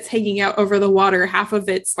 Half of it's hanging out over the water. Half of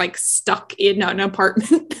it's like stuck in an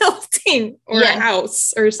apartment building or a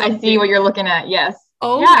house or something. I see what you're looking at. Yes.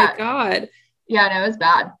 Oh my God. Yeah, no, it's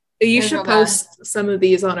bad. You should post some of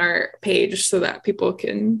these on our page so that people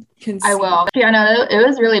can see. I will. Yeah, no, it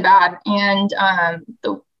was really bad. And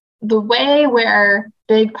the way where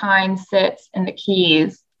Big Pine sits in the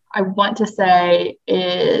Keys, I want to say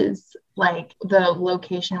is like the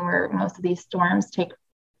location where most of these storms take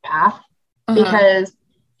path. Because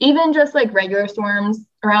even just like regular storms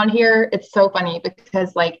around here, it's so funny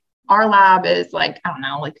because like our lab is like, I don't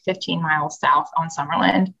know, like 15 miles south on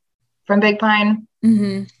Summerland from Big Pine.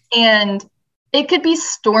 Mm-hmm. And it could be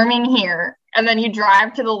storming here. And then you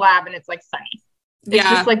drive to the lab and it's like sunny. It's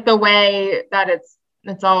just like the way that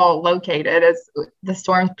it's all located is the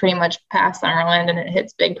storm's pretty much past Summerland and it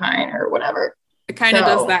hits Big Pine or whatever. It kind of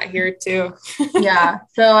does that here too. Yeah.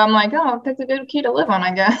 So I'm like, oh, that's a good key to live on,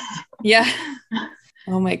 I guess. Yeah.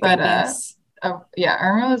 Oh my goodness. Yeah,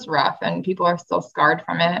 Irma was rough and people are still scarred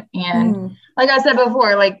from it. And like I said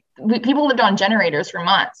before, like people lived on generators for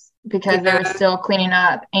months because they were still cleaning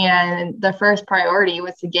up. And the first priority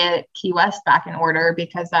was to get Key West back in order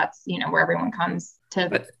because that's, you know, where everyone comes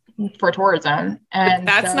to for tourism. And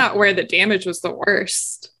that's not where the damage was the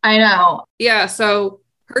worst. I know. Yeah. So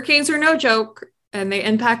hurricanes are no joke and they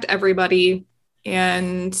impact everybody.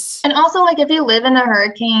 And also like if you live in a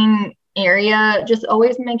hurricane area, just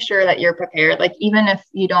always make sure that you're prepared. Like even if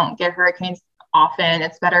you don't get hurricanes often,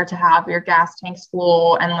 it's better to have your gas tanks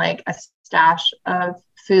full and like a stash of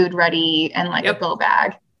food ready and like a go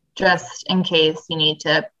bag just in case you need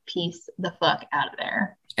to piece the fuck out of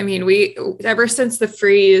there. I mean, we ever since the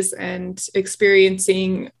freeze and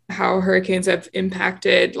experiencing how hurricanes have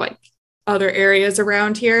impacted like other areas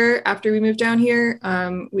around here after we moved down here,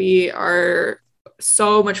 we are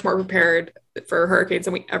so much more prepared for hurricanes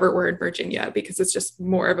than we ever were in Virginia because it's just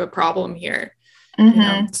more of a problem here. You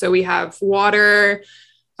know? So we have water,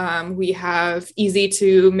 we have easy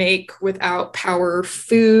to make without power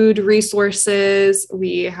food resources,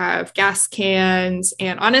 we have gas cans,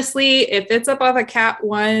 and honestly, if it's above a Cat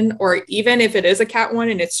 1 or even if it is a Cat 1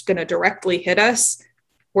 and it's going to directly hit us,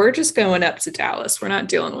 we're just going up to Dallas. We're not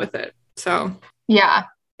dealing with it. So yeah,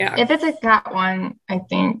 if it's a Cat 1, I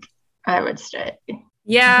think I would stay.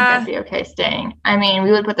 Yeah, I'd be okay staying. I mean,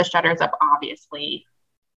 we would put the shutters up, obviously.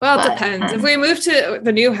 Well, it depends. If we move to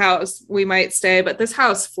the new house, we might stay. But this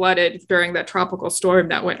house flooded during that tropical storm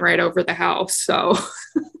that went right over the house. So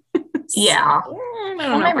yeah, I don't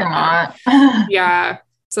know. Maybe not. Yeah.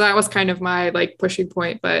 So that was kind of my like pushing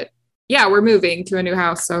point. But yeah, we're moving to a new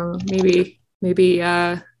house, so maybe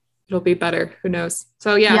it'll be better. Who knows?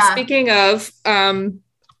 So yeah. Speaking of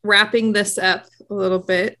wrapping this up a little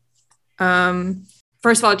bit.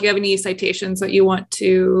 First of all, do you have any citations that you want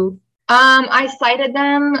to? I cited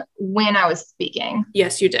them when I was speaking.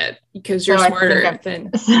 Yes, you did, because you're smarter than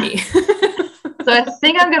me. So I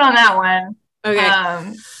think I'm good on that one.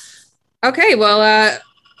 Okay. Okay. Well,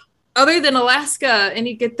 other than Alaska,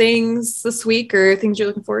 any good things this week or things you're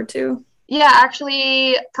looking forward to? Yeah,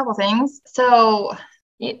 actually, a couple things. So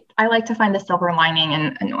I like to find the silver lining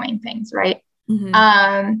in annoying things, right?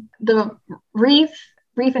 Mm-hmm. The Reef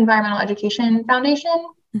Environmental Education Foundation,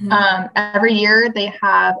 every year they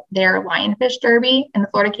have their lionfish derby in the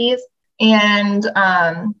Florida Keys. And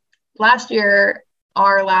last year,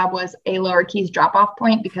 our lab was a Lower Keys drop-off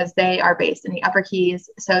point because they are based in the Upper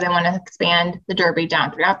Keys. So they want to expand the derby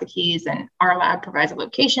down throughout the Keys. And our lab provides a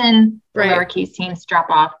location for Lower Keys teams to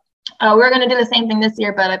drop off. We're going to do the same thing this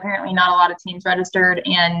year, but apparently not a lot of teams registered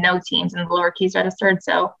and no teams in the Lower Keys registered.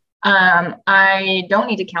 So I don't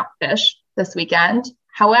need to count fish this weekend.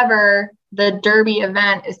 However, the derby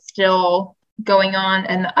event is still going on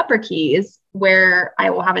in the Upper Keys where I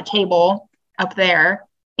will have a table up there.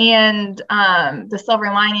 And the silver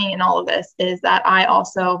lining in all of this is that I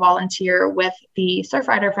also volunteer with the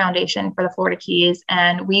Surfrider Foundation for the Florida Keys.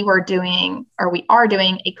 And we are doing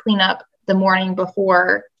a cleanup the morning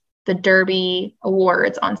before the Derby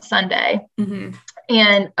Awards on Sunday. Mm-hmm.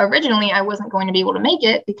 And originally I wasn't going to be able to make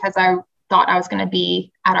it because I thought I was going to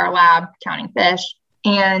be at our lab counting fish.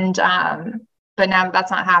 And, but now that that's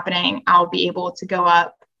not happening, I'll be able to go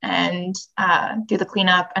up and do the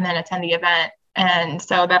cleanup and then attend the event And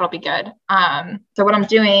so that'll be good. So what I'm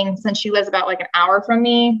doing, since she lives about like an hour from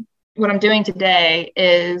me, what I'm doing today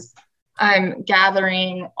is I'm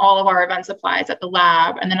gathering all of our event supplies at the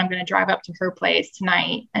lab, and then I'm going to drive up to her place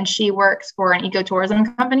tonight. And she works for an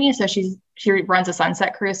ecotourism company, so she runs a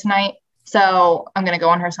sunset cruise tonight. So I'm going to go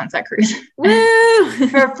on her sunset cruise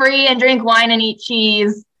for free and drink wine and eat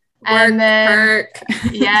cheese. And then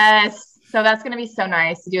yes, so that's going to be so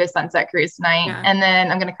nice to do a sunset cruise tonight. Yeah. And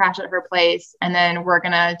then I'm going to crash at her place, and then we're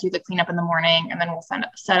going to do the cleanup in the morning, and then we'll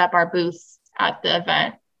set up our booths at the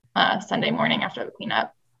event Sunday morning after the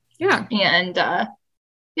cleanup. Yeah. And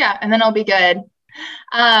and then it'll be good.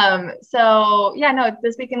 So yeah, no,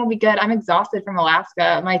 this weekend will be good. I'm exhausted from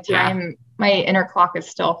Alaska. My inner clock is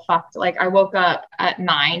still fucked. Like I woke up at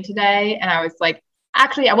 9 today, and I was like,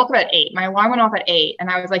 actually I woke up at 8. My alarm went off at 8, and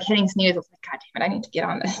I was like hitting snooze. I was like, God damn it, I need to get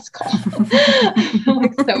on this call. I'm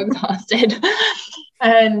like so exhausted.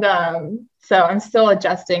 And so I'm still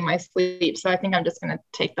adjusting my sleep. So I think I'm just going to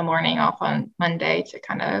take the morning off on Monday to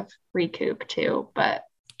kind of recoup too. But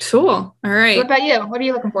cool. All right. What about you? What are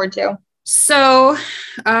you looking forward to? So,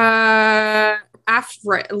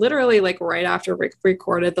 literally like right after we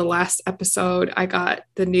recorded the last episode, I got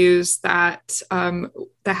the news that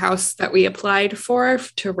the house that we applied for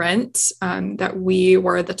to rent, that we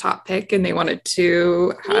were the top pick, and they wanted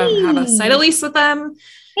to have a site lease with them.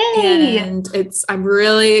 Yay. And I'm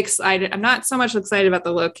really excited. I'm not so much excited about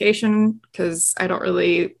the location because I don't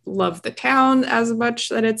really love the town as much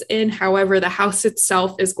that it's in. However, the house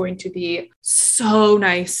itself is going to be so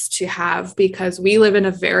nice to have because we live in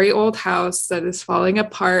a very old house that is falling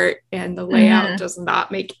apart, and the layout does not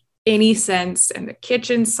make any sense, and the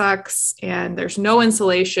kitchen sucks, and there's no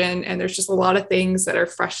insulation, and there's just a lot of things that are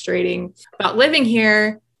frustrating about living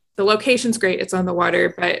here. The location's great. It's on the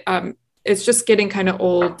water, but it's just getting kind of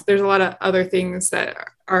old. There's a lot of other things that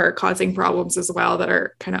are causing problems as well that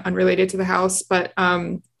are kind of unrelated to the house. But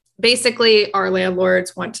basically, our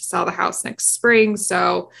landlords want to sell the house next spring.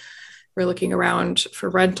 So we're looking around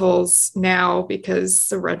for rentals now because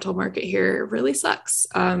the rental market here really sucks.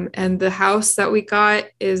 And the house that we got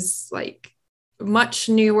is like much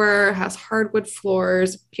newer, has hardwood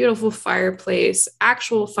floors, beautiful fireplace,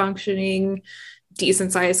 actual functioning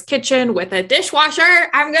decent sized kitchen with a dishwasher.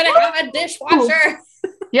 I'm gonna have a dishwasher.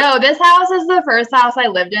 Yo, this house is the first house I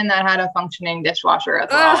lived in that had a functioning dishwasher as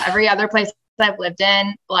well. Every other place I've lived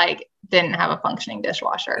in like didn't have a functioning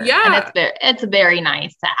dishwasher. Yeah, and it's very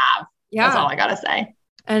nice to have. Yeah, that's all I gotta say.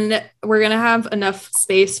 And we're going to have enough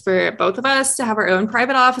space for both of us to have our own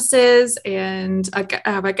private offices and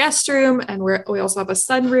have a guest room. And we also have a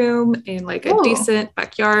sunroom and like a decent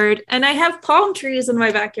backyard. And I have palm trees in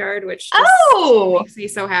my backyard, which just makes me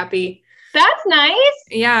so happy. That's nice.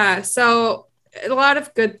 Yeah. So a lot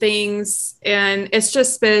of good things. And it's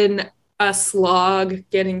just been a slog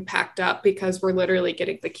getting packed up because we're literally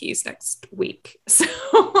getting the keys next week. So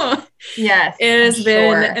yes, it has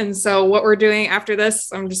been. Sure. And so what we're doing after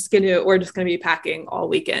this, we're just going to be packing all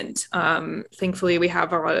weekend. Thankfully we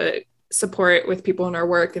have a lot of support with people in our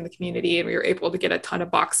work in the community, and we were able to get a ton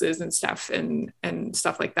of boxes and stuff and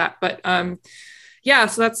stuff like that. But yeah,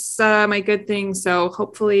 so that's my good thing. So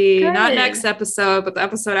hopefully not next episode, but the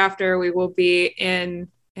episode after, we will be in,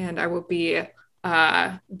 and I will be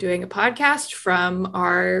doing a podcast from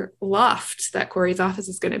our loft that Corey's office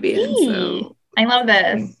is going to be in. So I love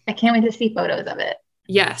this. I can't wait to see photos of it.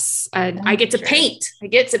 Yes. And I get to paint.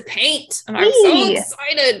 And I'm so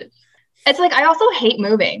excited. It's like, I also hate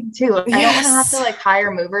moving too. Yes. I don't want to have to like hire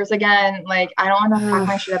movers again. Like I don't want to pack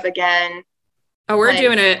my shit up again. Oh, we're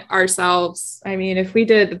doing it ourselves. I mean, if we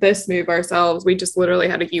did this move ourselves, we just literally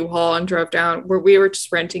had a U-Haul and drove down. We were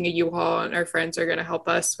just renting a U-Haul, and our friends are going to help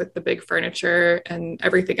us with the big furniture, and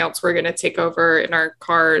everything else we're going to take over in our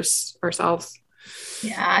cars ourselves.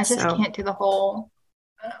 Yeah, I just can't do the whole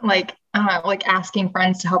like asking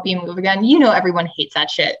friends to help you move again. You know, everyone hates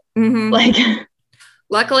that shit. Mm-hmm. Like,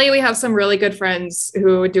 luckily, we have some really good friends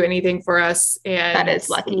who would do anything for us, and that is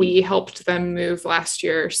lucky. We helped them move last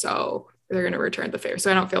year, so they're going to return the favor. So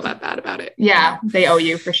I don't feel that bad about it. Yeah, they owe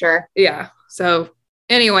you for sure. Yeah. So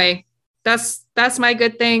anyway, that's my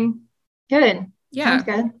good thing. Good. Yeah. Sounds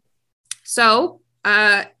good. So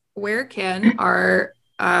where can our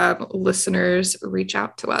listeners reach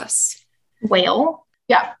out to us? Well,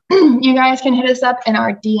 yeah, you guys can hit us up in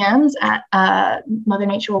our DMs at Mother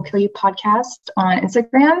Nature Will Kill You podcast on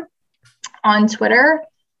Instagram. On Twitter,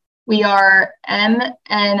 we are MNWKY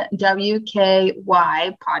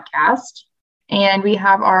podcast, and we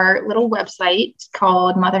have our little website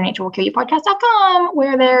called mothernatureWillKillYouPodcast.com,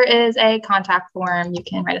 where there is a contact form. You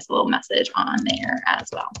can write us a little message on there as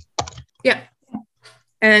well. Yeah.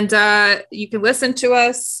 And you can listen to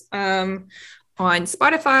us on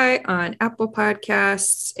Spotify, on Apple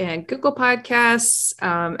Podcasts and Google Podcasts,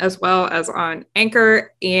 as well as on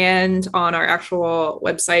Anchor and on our actual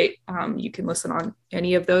website. You can listen on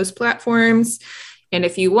any of those platforms. And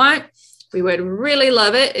if you want, we would really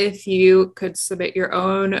love it if you could submit your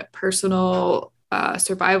own personal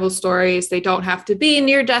survival stories. They don't have to be a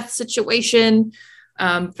near-death situation,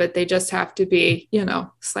 but they just have to be,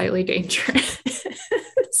 slightly dangerous.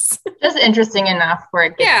 Just interesting enough where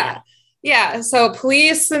it gets you. Yeah. So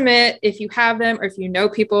please submit if you have them or if you know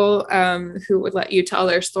people who would let you tell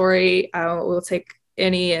their story. We'll take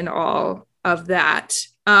any and all of that.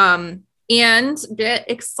 And get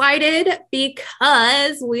excited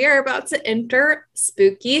because we are about to enter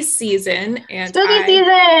spooky season. And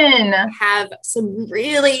I have some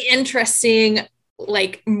really interesting,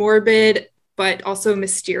 like morbid, but also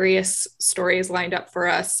mysterious stories lined up for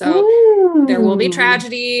us. So there will be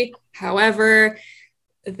tragedy. However,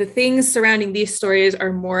 the things surrounding these stories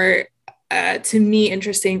are more, to me,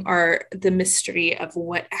 interesting are the mystery of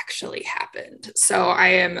what actually happened. So I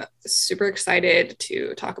am super excited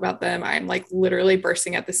to talk about them. I'm like literally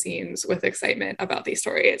bursting at the seams with excitement about these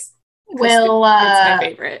stories. It's my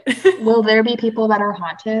favorite. Will there be people that are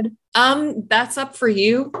haunted? That's up for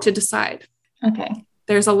you to decide. Okay.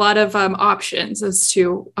 There's a lot of options as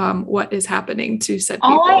to what is happening to said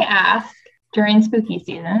people. All I ask during spooky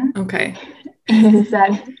season, okay, is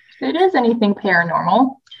that if it is anything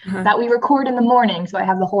paranormal, that we record in the morning so I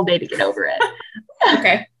have the whole day to get over it.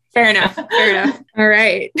 Okay, fair enough. All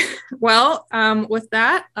right. Well, with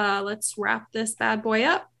that, let's wrap this bad boy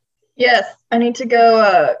up. Yes, I need to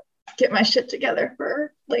go get my shit together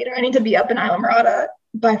for later. I need to be up in Islamorada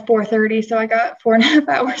by 4:30, so I got 4.5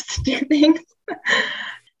 hours to do things.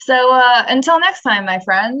 So until next time, my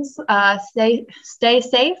friends, stay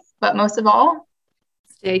safe, but most of all,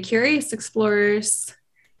 stay curious, explorers.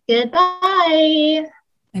 Goodbye.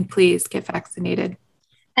 And please get vaccinated.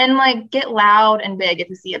 And get loud and big if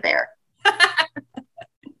you see a bear.